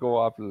 you all go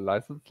up the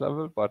license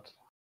level, but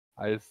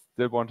I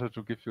still wanted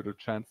to give you the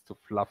chance to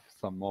fluff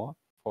some more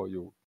before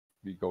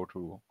we go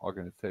to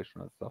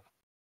organizational stuff.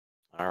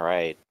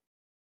 Alright.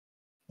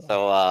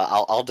 So,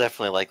 I'll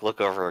definitely, like, look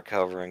over at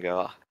Cobra and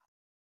go,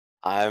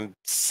 I'm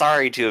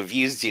sorry to have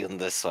used you in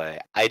this way.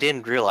 I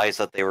didn't realize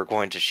that they were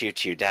going to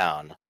shoot you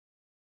down.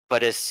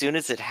 But as soon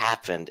as it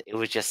happened, it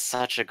was just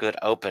such a good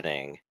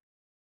opening.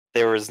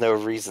 There was no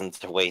reason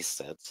to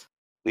waste it.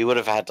 We would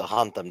have had to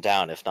hunt them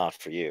down if not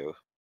for you.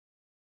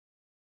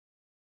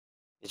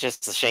 It's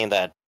just a shame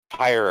that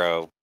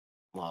Pyro,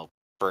 well,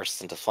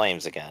 burst into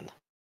flames again.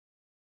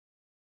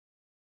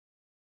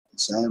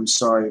 So I am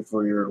sorry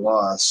for your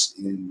loss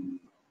in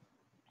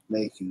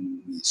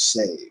making me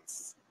save.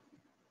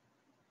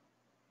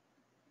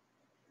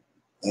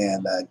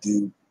 And I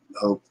do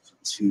hope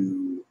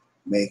to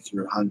make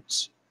your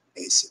hunt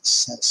a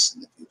success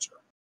in the future.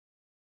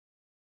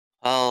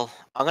 Well,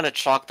 I'm gonna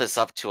chalk this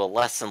up to a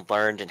lesson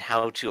learned in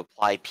how to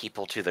apply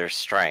people to their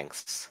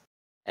strengths.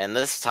 And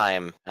this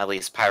time, at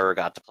least Pyro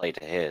got to play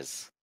to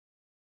his.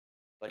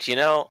 But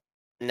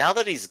now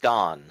that he's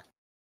gone,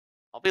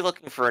 I'll be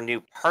looking for a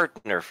new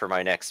partner for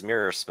my next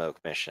Mirror Smoke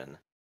mission.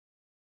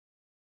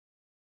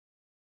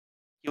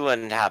 You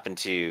wouldn't happen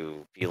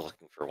to be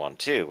looking for one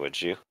too,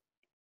 would you?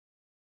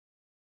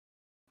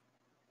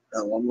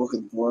 Now I'm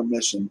looking for a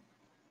mission.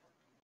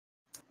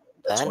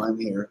 That's Then? why I'm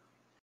here.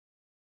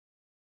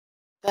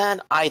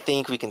 Then I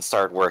think we can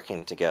start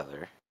working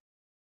together.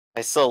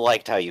 I still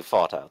liked how you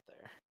fought out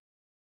there.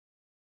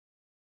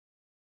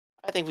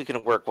 I think we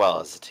can work well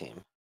as a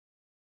team.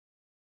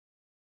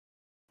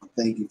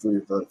 Thank you for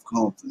your vote of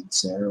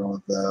confidence, Sarah,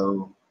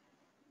 although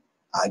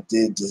I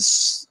did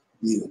just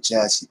leave a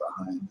chassis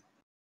behind.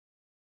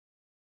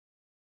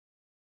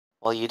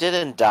 Well, you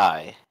didn't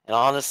die, and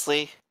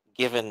honestly,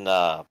 given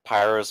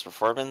Pyro's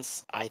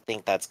performance, I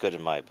think that's good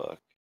in my book.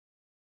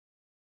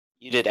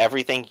 You did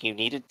everything you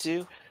needed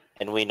to,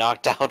 and we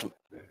knocked out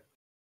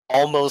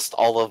almost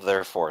all of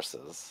their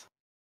forces.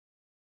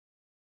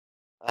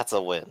 That's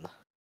a win.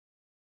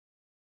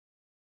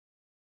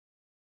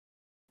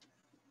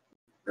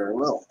 Very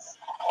well.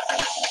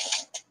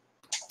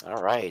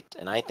 Alright,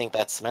 and I think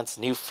that cements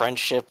new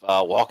friendship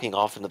walking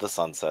off into the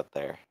sunset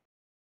there.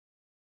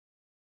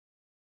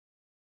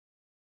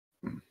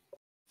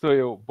 So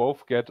you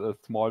both get a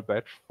small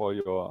badge for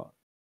your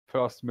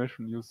first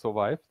mission you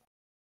survived.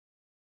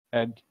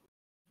 And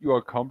you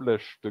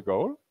accomplish the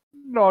goal.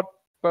 Not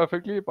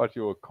perfectly, but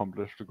you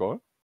accomplish the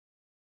goal.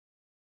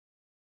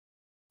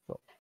 So,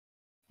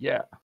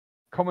 yeah.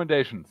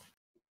 Commendations.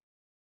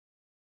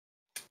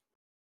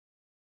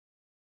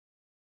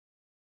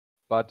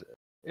 But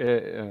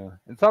in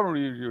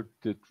summary, you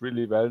did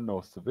really well.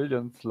 No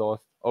civilians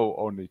lost. Oh,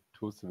 only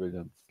 2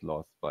 civilians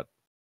lost, but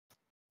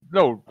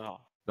no,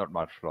 not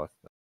much lost.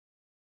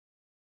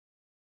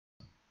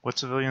 What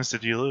civilians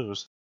did you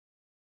lose?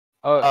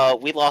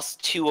 We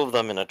lost 2 of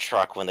them in a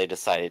truck when they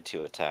decided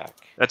to attack.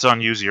 That's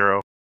on you,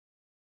 Zero.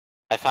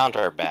 I found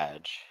our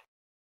badge.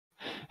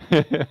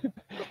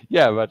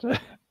 Yeah, but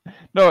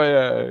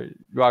no,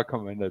 you are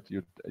commended.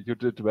 You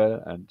did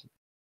well, and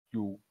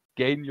you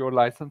gain your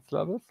license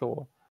level.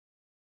 So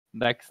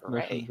next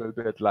mission will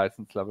be at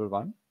license level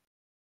 1.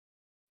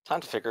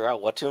 Time to figure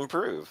out what to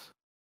improve.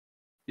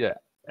 Yeah,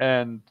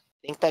 and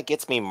I think that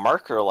gets me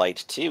Marker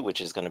Light too,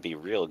 which is going to be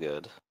real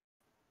good.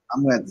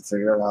 I'm going to have to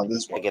figure out how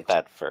this works. I get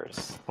that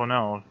first. Well,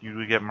 no,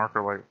 you get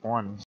Marker Light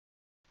 1,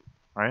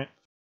 right?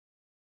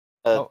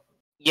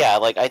 Yeah,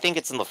 like I think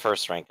it's in the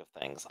first rank of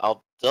things.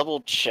 I'll double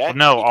check.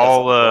 Well, no,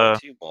 all I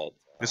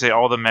say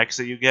all the mechs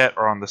that you get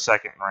are on the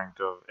second rank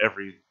of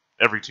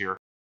every tier.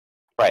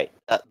 Right.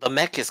 The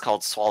mech is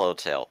called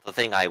Swallowtail. The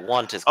thing I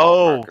want is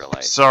called Marker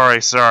Light.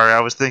 Sorry. I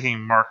was thinking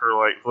Marker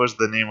Light was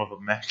the name of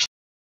a mech.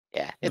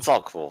 Yeah, it's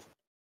all cool.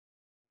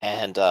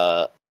 And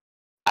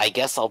I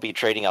guess I'll be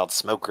trading out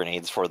smoke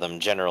grenades for them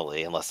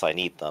generally, unless I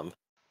need them.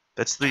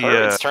 That's the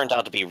turrets turned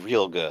out to be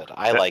real good.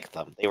 I like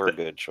them. They were a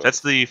good choice.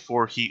 That's the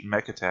 4 heat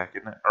mech attack,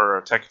 isn't it? Or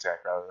a tech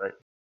attack, rather,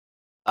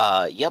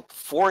 right? Yep.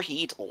 4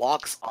 heat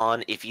locks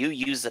on. If you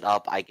use it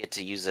up, I get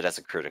to use it as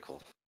a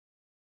critical.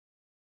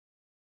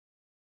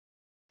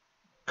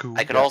 Cool.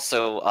 I could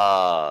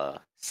also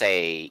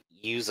say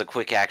use a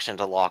quick action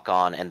to lock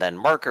on, and then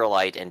Marker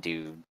Light and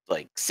do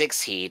like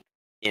 6 heat,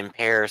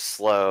 impair,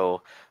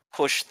 slow,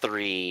 push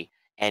 3,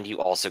 and you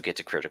also get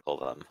to critical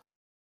them.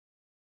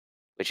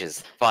 Which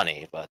is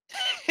funny, but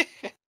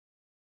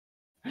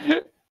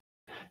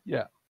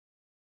yeah.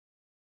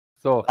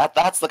 So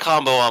that's the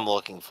combo I'm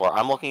looking for.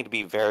 I'm looking to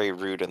be very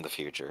rude in the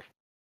future.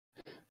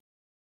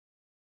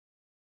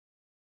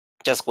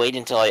 Just wait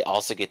until I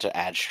also get to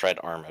add shred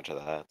armor to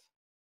that.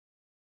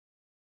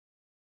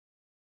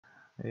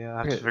 Yeah, I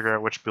have to figure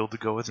out which build to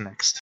go with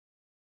next.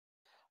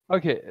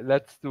 Okay,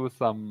 let's do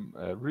some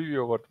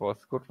review. What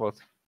was good, what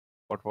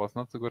was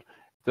not so good.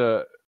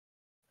 The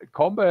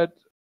combat,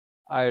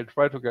 I'll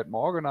try to get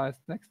more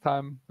organized next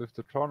time with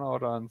the turn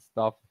order and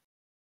stuff.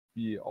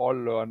 We all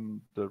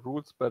learn the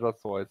rules better,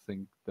 so I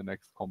think the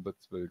next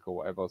combats will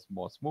go ever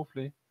more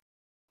smoothly.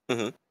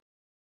 Mm-hmm.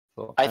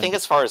 So I think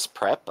as far as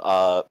prep,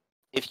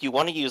 if you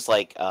want to use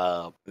like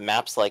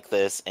maps like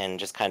this and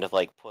just kind of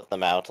like put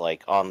them out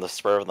like on the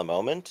spur of the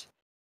moment,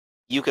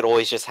 you could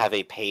always just have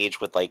a page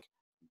with like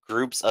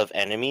groups of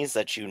enemies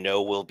that you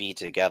know will be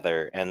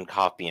together and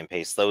copy and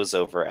paste those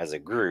over as a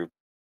group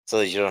so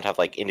that you don't have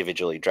like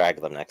individually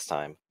drag them next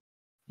time.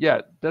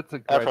 Yeah, that's a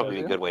great That'd probably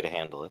be a good way to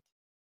handle it.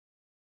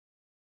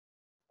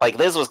 Like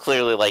this was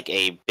clearly like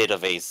a bit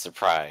of a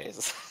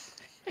surprise.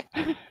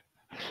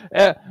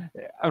 I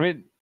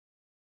mean,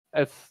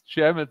 as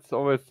GM, it's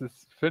always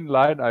this thin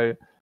line. I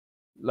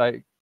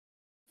like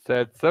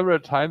said several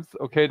times,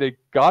 okay, they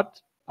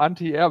got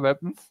anti-air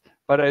weapons,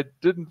 but I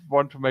didn't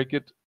want to make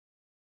it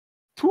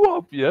too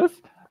obvious.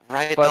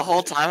 Right, But- the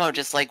whole time I'm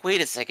just like,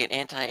 wait a second,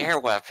 anti-air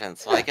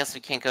weapons. Well, I guess we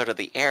can't go to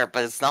the air,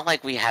 but it's not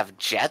like we have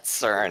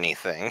jets or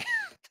anything.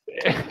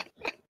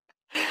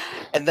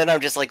 And then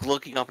I'm just like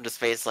looking up into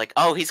space, like,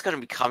 oh, he's gonna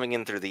be coming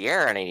in through the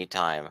air at any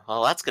time.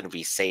 Well, that's gonna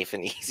be safe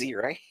and easy,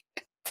 right?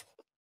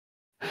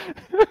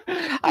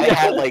 I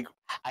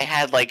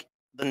had like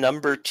the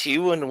number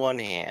 2 in one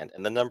hand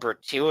and the number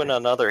 2 in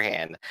another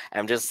hand. And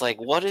I'm just like,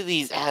 what do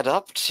these add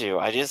up to?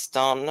 I just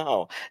don't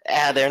know.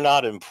 They're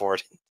not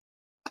important.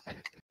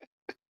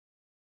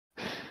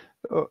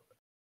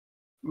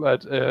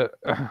 But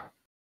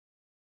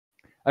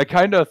I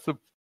kind of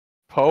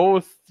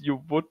suppose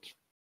you would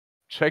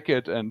check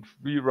it and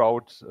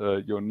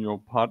reroute your new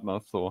partner.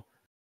 So,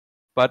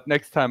 but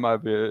next time I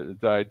will.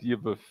 The idea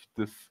with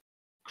this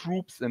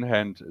groups in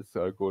hand is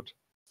good.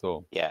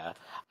 So Yeah,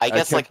 I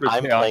guess can like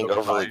I'm prepare on playing the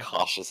overly fly.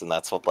 cautious, and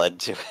that's what led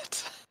to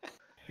it.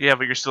 Yeah,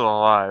 but you're still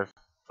alive.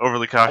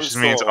 Overly I'm cautious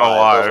still means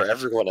alive over alive.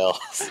 everyone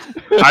else.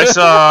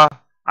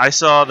 I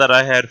saw that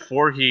I had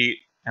 4 heat,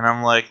 and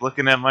I'm like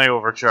looking at my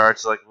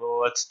overcharge, like,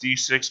 well, that's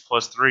D6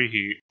 plus 3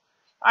 heat.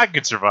 I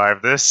could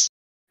survive this.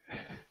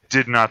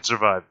 Did not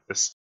survive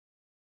this.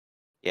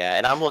 Yeah,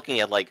 and I'm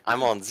looking at like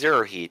I'm on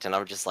 0 heat, and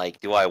I'm just like,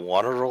 do I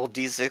want to roll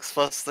D6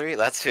 plus 3?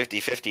 That's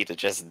 50-50 to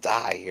just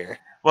die here.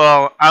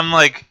 Well, I'm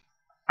like,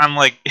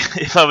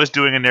 if I was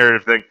doing a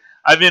narrative thing,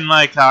 I'm in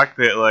my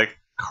cockpit, like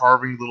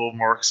carving little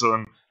marks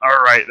on.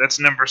 All right, that's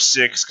number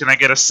 6. Can I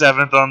get a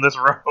 7th on this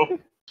row?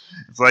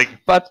 It's like,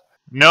 But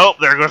nope.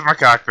 There goes my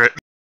cockpit.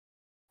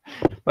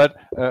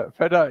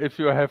 Fedder, if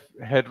you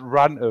had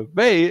run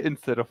away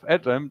instead of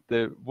at them,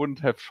 they wouldn't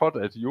have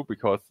shot at you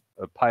because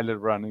a pilot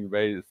running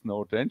away is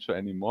no danger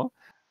anymore.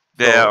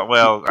 Yeah. So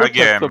Well, you could have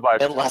again,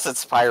 survived. Unless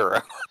it's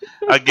Pyro.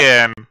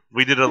 again,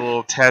 we did a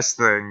little test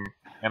thing,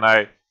 and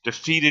I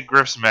defeated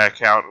Griff's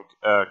mech out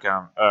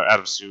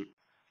of suit,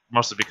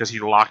 mostly because he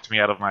locked me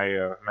out of my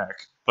mech.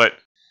 But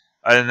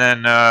and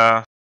then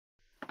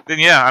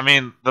yeah, I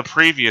mean the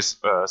previous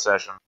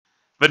session.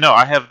 But no,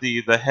 I have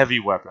the heavy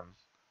weapon,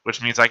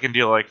 which means I can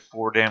deal like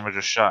 4 damage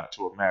a shot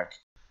to a mech.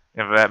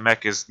 If that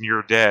mech is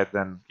near dead,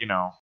 then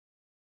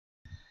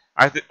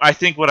I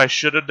think what I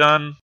should have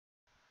done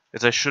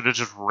is I should have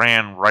just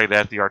ran right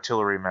at the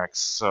artillery mechs,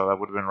 so that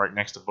would have been right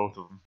next to both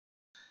of them.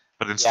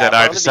 But instead,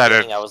 I from the decided.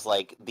 beginning, I was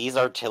like, these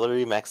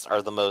artillery mechs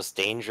are the most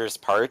dangerous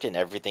part, and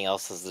everything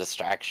else is a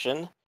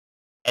distraction.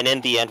 And in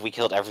the end, we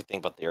killed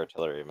everything but the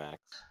artillery mechs.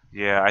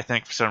 Yeah, I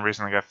think for some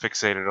reason I got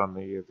fixated on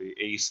the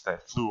ace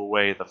that flew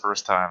away the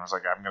first time. I was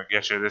like, I'm gonna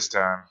get you this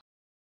time,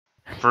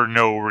 for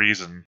no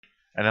reason,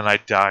 and then I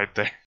died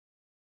there.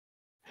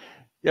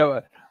 Yeah,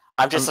 but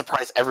I'm just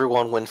surprised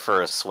everyone went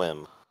for a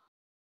swim.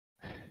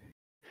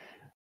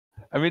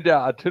 I mean, the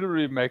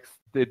artillery mechs,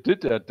 they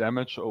did their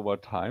damage over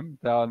time.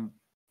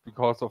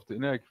 Because of the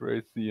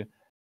inaccuracy,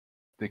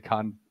 they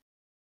can't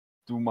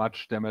do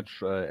much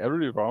damage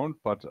every round,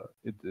 but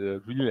it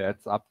really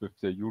adds up with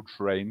the huge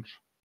range.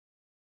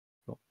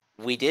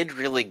 We did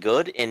really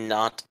good in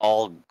not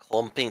all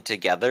clumping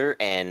together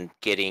and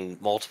getting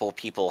multiple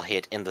people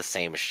hit in the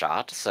same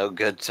shot, so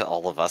good to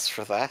all of us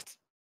for that.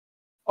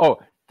 Oh,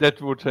 that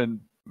would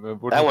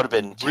have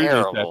been really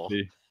terrible.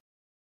 deadly.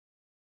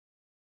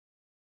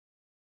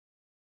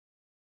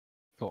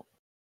 So,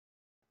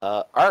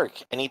 Ark,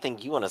 anything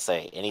you want to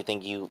say?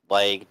 Anything you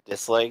liked,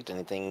 disliked?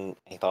 Any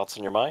thoughts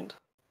in your mind?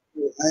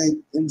 I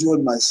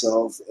enjoyed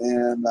myself,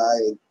 and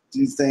I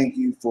do thank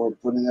you for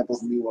putting up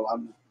with me while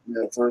I'm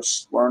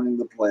first learning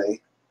to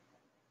play.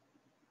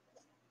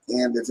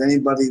 And if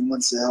anybody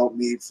wants to help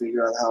me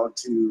figure out how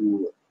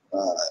to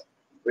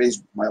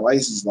raise my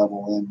license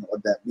level and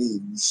what that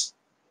means,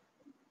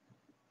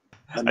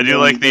 I do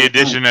like the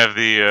addition of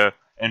the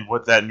and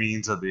what that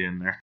means at the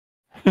end there.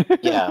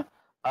 Yeah.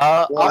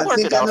 Well, I I'll work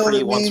think it I out know for what you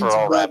it once we're means,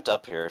 all but- wrapped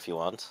up here if you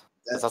want.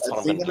 I That's what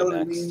I'm think I gonna know do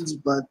what it next. means,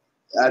 but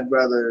I'd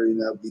rather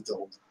be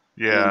told.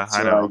 Yeah, And I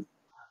so know.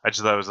 I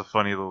just thought it was a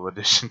funny little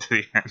addition to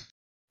the end.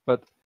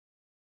 but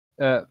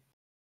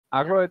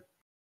Agroid,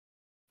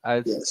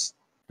 Yes.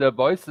 the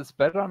voice is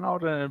better now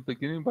than in the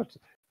beginning, but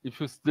if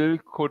you still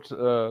could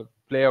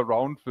play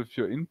around with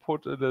your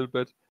input a little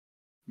bit,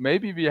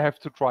 maybe we have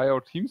to try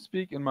out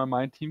TeamSpeak. In my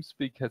mind,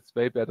 TeamSpeak has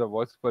way better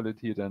voice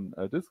quality than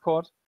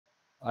Discord.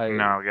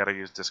 No, we gotta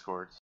use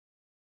Discord.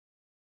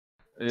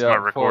 It's Yeah, my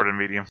for- recording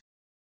medium.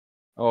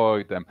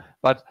 Oh, damn.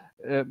 But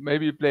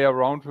maybe play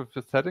around with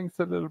the settings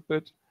a little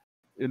bit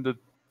in the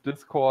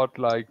Discord,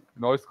 like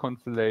noise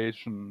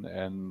cancellation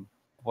and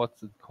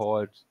what's it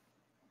called?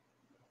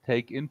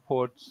 Take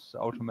input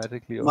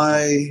automatically. Or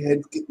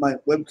something. My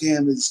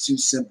webcam is too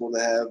simple to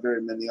have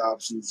very many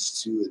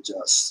options to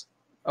adjust.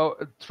 Oh,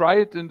 try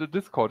it in the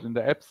Discord, in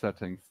the app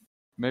settings.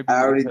 Maybe I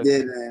you already can-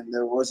 did, and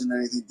there wasn't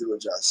anything to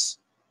adjust.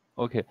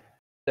 Okay,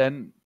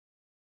 then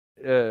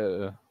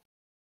it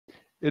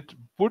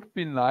would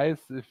be nice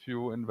if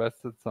you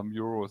invested some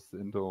euros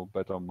into a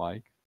better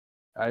mic.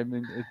 I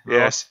mean, it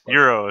Yes, works, but-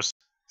 euros.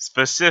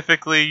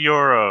 Specifically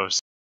euros.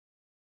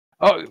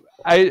 Oh,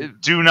 I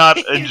Do not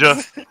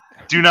adjust.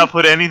 Do not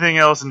put anything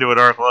else into it,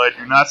 Arclight.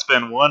 Do not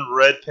spend one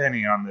red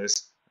penny on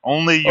this.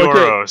 Only Okay.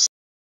 euros.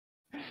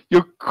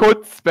 You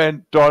could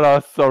spend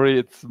dollars. Sorry,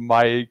 it's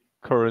my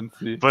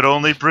currency. But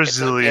only It's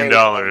Brazilian okay,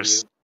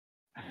 dollars.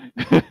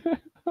 W.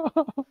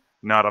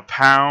 Not a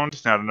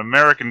pound, not an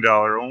American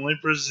dollar, only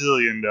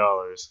Brazilian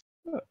dollars.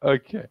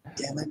 Okay.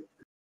 Damn it.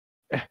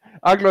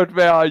 Arclight,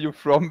 where are you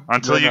from?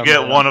 Until you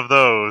get one of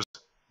those,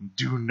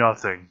 do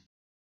nothing.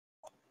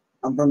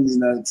 I'm from the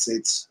United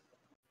States.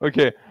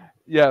 Okay,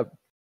 yeah.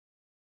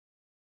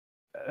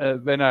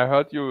 When I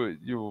heard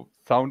you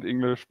sound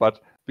English,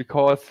 but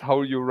because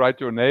how you write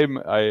your name,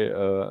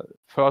 I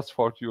first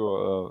thought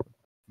you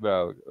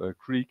were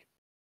Greek.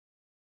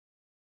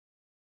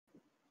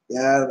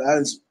 Yeah, I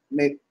just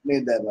made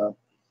that up.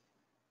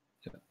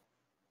 Yeah.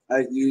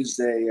 I used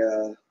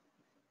a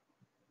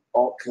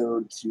alt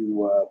code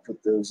to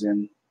put those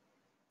in.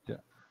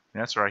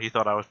 That's right, he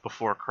thought I was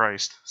before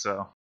Christ,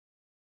 so.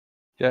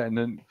 Yeah, and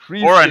then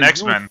Or an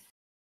X-Men.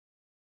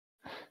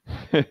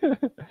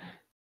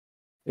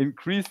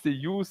 Increase the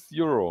use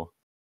euro.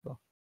 So.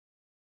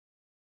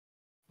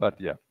 But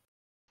yeah,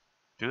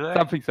 Do they?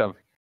 something.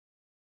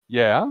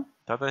 Yeah.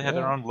 Thought they had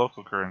their Yeah. own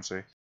local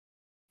currency.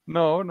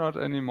 No, not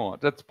anymore.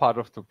 That's part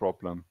of the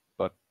problem.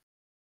 But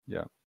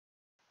yeah.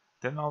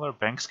 Didn't all their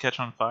banks catch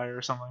on fire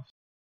or something?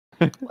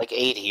 Like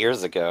 8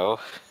 years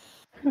ago.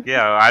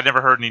 Yeah, I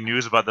never heard any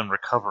news about them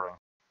recovering.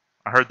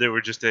 I heard they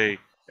were just a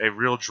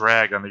real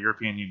drag on the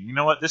European Union. You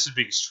know what? This is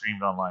being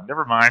streamed online.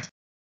 Never mind.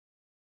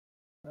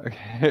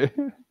 Okay.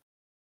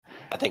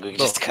 I think we can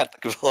just cut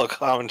the little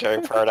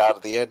commentary part out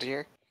at the end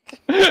here.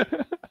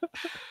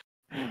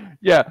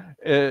 Yeah,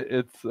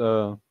 it's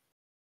okay.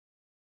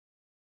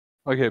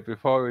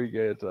 Before we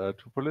get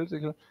too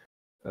political,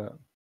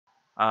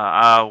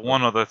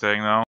 One other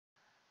thing, though.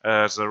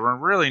 So we're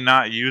really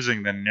not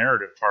using the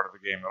narrative part of the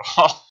game at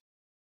all.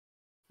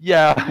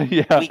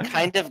 yeah. We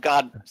kind of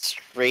got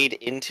straight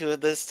into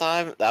it this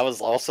time. That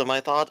was also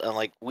my thought. And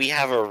like, we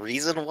have a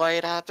reason why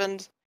it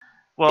happened.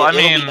 Well,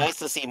 It'll be nice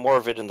to see more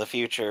of it in the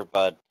future,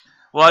 but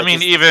well, I that's mean,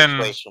 just the even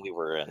situation we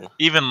were in.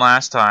 even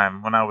last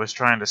time when I was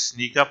trying to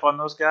sneak up on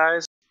those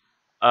guys,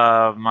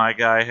 my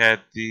guy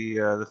had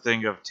the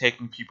thing of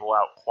taking people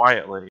out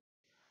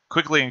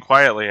quickly and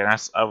quietly, and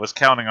I was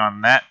counting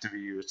on that to be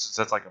used since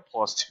that's like a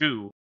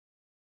 +2.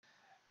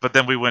 But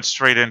then we went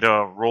straight into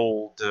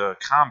rolled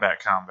combat,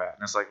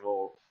 and it's like,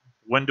 well,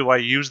 when do I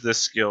use this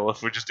skill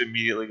if we just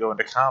immediately go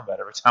into combat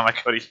every time I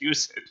go to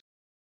use it?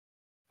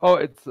 Oh,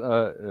 it's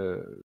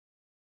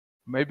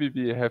maybe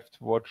we have to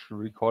watch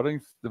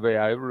recordings. The way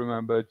I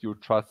remember it, you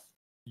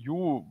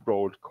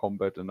rolled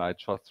combat and I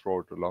just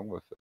rolled along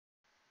with it.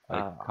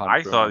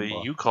 I thought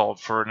that you called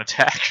for an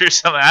attack or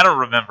something. I don't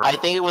remember. I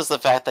think it was the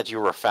fact that you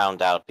were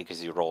found out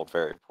because you rolled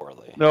very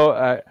poorly. No,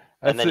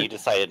 and then you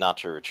decided not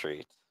to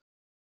retreat.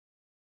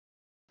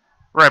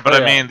 Right, but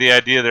I mean, the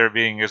idea there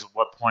being is, at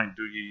what point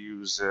do you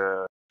use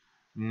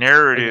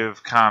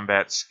narrative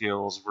combat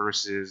skills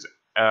versus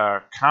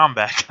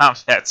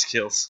combat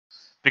skills?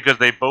 Because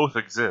they both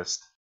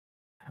exist.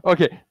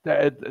 Okay,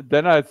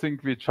 then I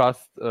think we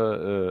just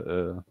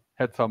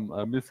had some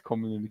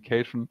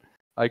miscommunication.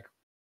 Like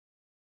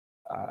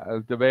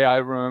the way I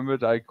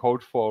remembered, I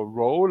called for a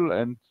roll,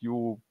 and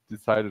you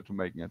decided to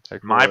make an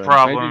attack. My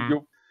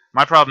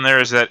problem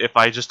there is that if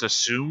I just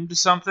assumed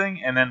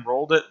something and then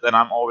rolled it, then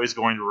I'm always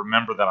going to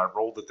remember that I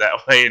rolled it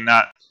that way and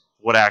not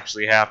what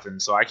actually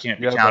happened. So I can't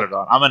be counted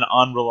on. I'm an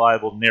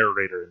unreliable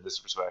narrator in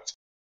this respect.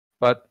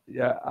 But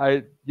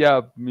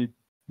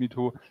me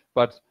too.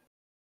 But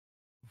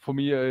for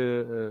me,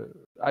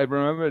 I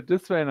remember it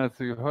this way, and I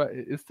think,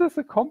 is this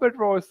a combat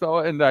roll? So,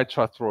 and I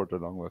just wrote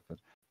along with it.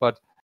 But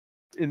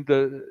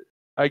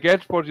I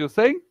get what you're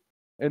saying.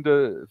 In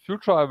the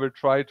future, I will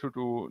try to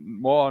do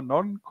more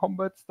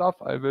non-combat stuff.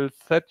 I will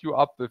set you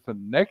up with a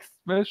next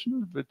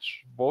mission,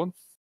 which won't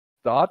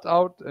start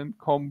out in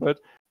combat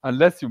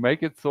unless you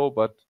make it so.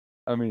 But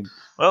I mean,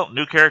 well,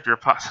 new character.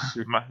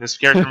 This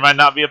character might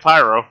not be a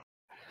pyro.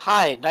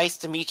 Hi, nice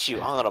to meet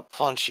you. I'm gonna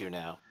punch you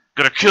now.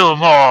 Gonna kill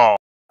them all.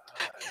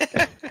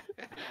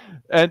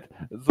 And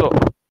so,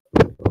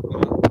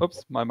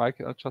 oops, my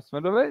mic just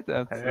went away.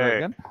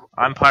 Again.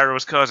 I'm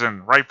Pyro's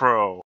cousin, right,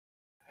 bro?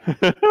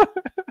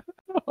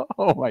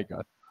 Oh my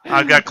god!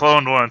 I got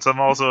cloned once. I'm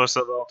also a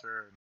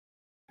subaltern.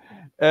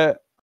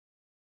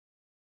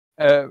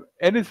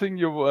 Anything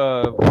you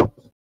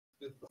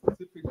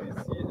specifically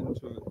see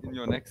in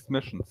your next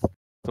missions?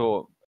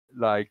 So,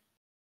 like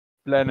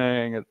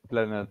planning,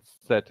 planet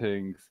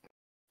settings,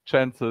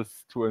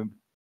 chances to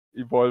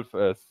evolve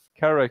as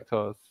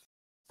characters,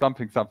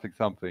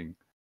 something.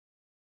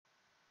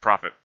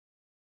 Profit.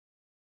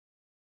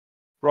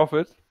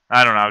 Profit?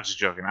 I don't know. I was just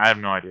joking. I have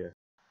no idea.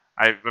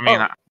 I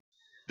mean,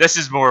 this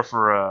is more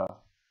for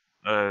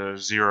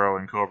Zero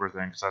and Cobra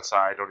thing, because that's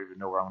I don't even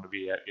know where I'm going to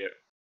be at yet.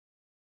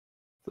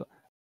 So,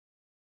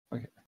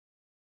 okay.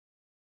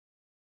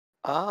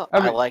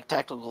 I like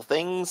tactical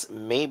things.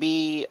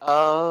 Maybe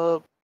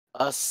a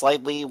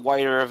slightly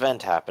wider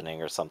event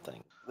happening or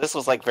something. This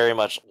was like very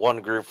much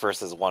one group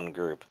versus one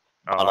group.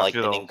 Oh, on I like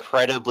an feel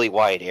incredibly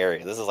wide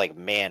area. This is like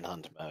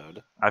manhunt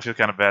mode.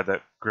 kind of bad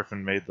that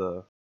Griffin made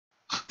the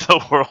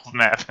the world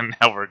map and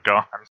now we're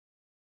gone.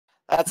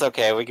 That's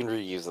okay. We can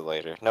reuse it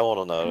later. No one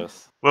will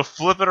notice. We'll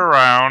flip it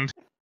around.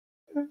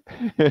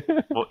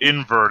 We'll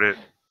invert it.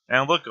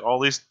 And look, all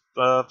these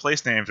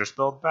place names are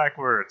spelled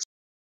backwards.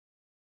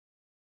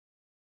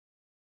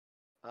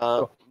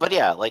 But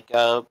yeah, like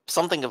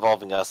something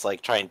involving us,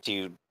 like trying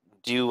to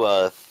do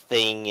a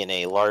thing in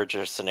a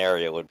larger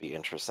scenario would be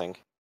interesting.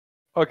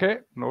 Okay,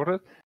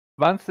 noted.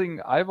 One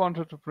thing I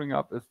wanted to bring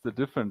up is the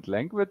different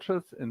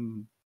languages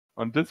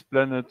on this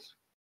planet.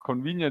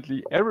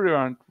 Conveniently,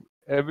 everyone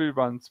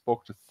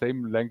spoke the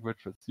same language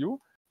as you.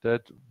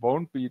 That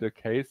won't be the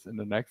case in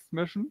the next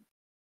mission.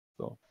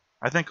 So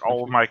I think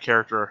all of my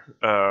character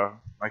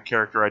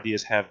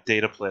ideas have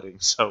data plating,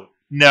 so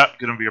not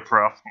gonna be a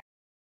problem.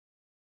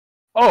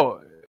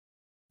 oh,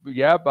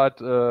 yeah,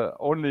 but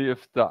only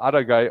if the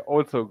other guy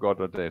also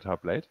got a data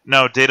plate.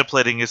 No, data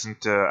plating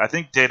isn't. I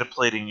think data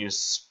plating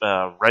is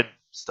read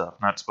stuff,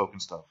 not spoken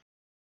stuff.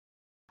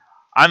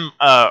 I'm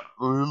a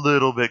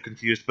little bit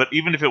confused, but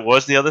even if it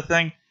was the other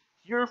thing,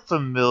 you're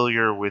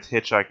familiar with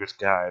Hitchhiker's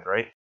Guide,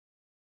 right?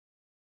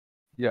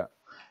 Yeah.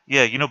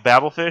 Yeah, you know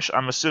Babelfish?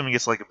 I'm assuming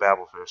it's like a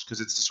Babelfish, because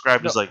it's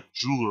described as No. like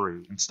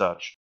jewelry and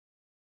such.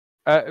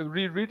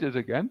 Reread it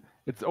again.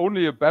 It's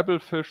only a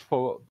babblefish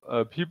for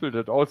people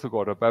that also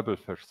got a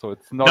babblefish, so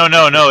it's not.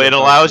 No. It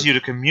allows you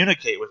to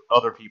communicate with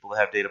other people that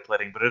have data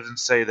plating, but it doesn't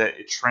say that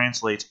it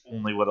translates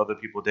only what other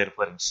people with data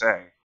plating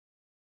say.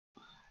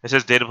 It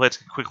says data plates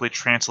can quickly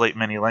translate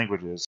many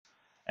languages.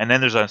 And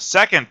then there's a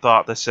second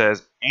thought that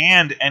says,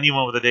 and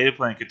anyone with a data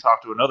plating can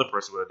talk to another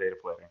person with a data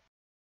plating.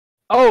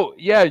 Oh,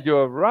 yeah,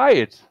 you're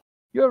right.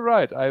 You're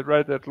right. I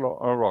read that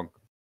wrong.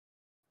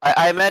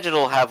 I imagine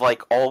it'll have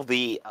like all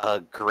the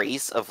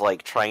grace of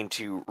like trying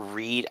to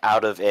read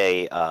out of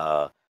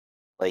a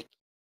like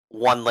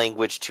one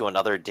language to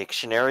another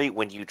dictionary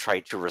when you try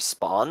to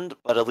respond,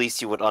 but at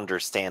least you would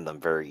understand them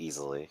very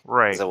easily.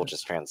 Right. Because it will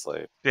just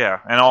translate. Yeah,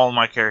 and all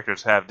my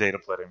characters have data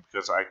plating,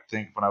 because I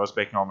think when I was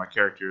making all my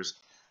characters,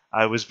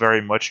 I was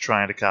very much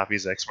trying to copy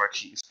Zex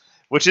Marquis.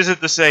 Which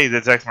isn't to say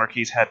that Zex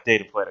Marquis had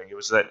data plating. It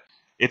was that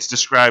it's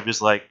described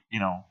as like,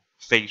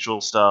 facial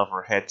stuff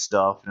or head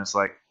stuff, and it's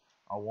like,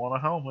 I want a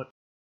helmet.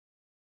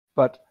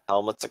 But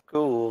helmets are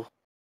cool.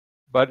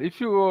 But if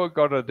you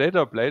got a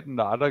data plate and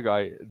the other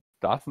guy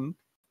doesn't,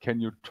 can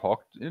you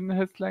talk in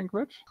his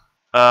language?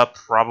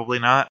 Probably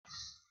not.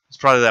 It's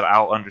probably that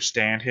I'll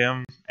understand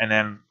him, and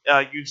then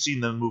you've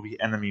seen the movie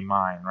Enemy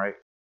Mine, right?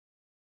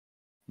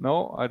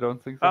 No, I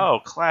don't think so. Oh,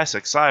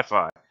 classic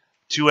sci-fi.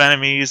 Two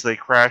enemies, they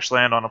crash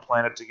land on a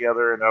planet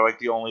together, and they're like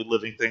the only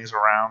living things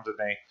around, and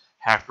they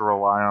have to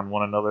rely on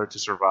one another to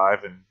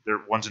survive, and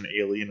one's an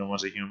alien and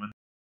one's a human.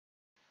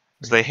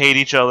 So they hate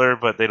each other,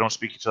 but they don't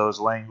speak each other's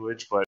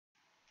language, but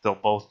they'll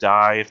both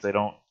die if they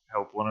don't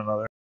help one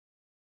another.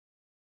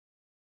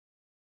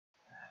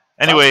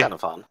 Anyway, kind of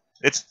fun.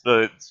 It's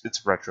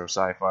retro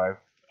sci-fi.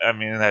 I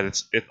mean that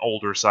it's an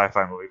older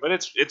sci-fi movie, but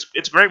it's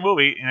a great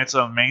movie, and it's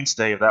a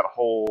mainstay of that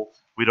whole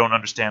we don't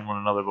understand one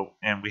another,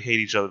 and we hate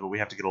each other, but we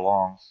have to get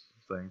along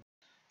thing.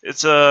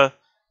 It's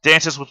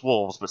Dances with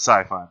Wolves, but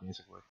sci-fi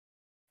basically.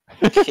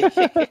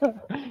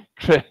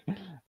 Great.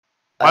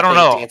 I don't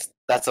know.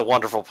 That's a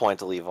wonderful point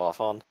to leave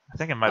off on. I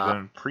think it might have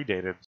been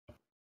predated.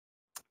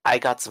 I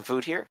got some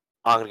food here.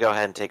 I'm going to go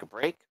ahead and take a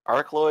break.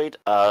 Arcloid,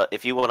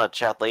 if you want to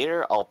chat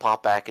later, I'll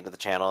pop back into the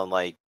channel in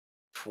like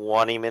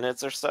 20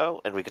 minutes or so,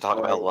 and we can talk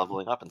about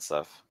leveling up and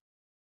stuff.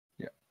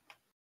 Yeah.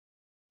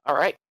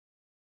 Alright.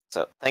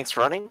 So, thanks for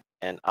running,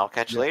 and I'll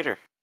catch you later.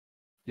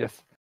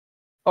 Yes.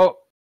 Oh,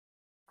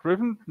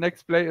 Griffin,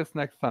 next play is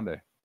next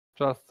Sunday.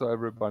 Just so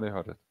everybody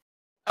heard it.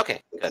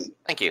 Okay, good.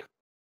 Thank you.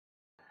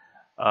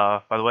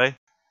 By the way,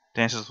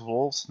 Dances with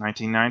Wolves,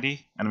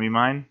 1990. Enemy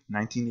Mine,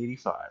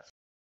 1985.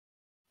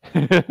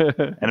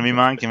 Enemy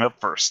Mine came up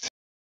first.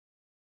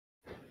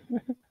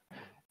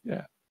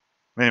 Yeah.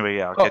 Anyway,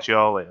 yeah, I'll catch you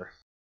all later.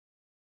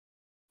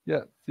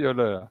 Yeah, see you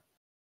later.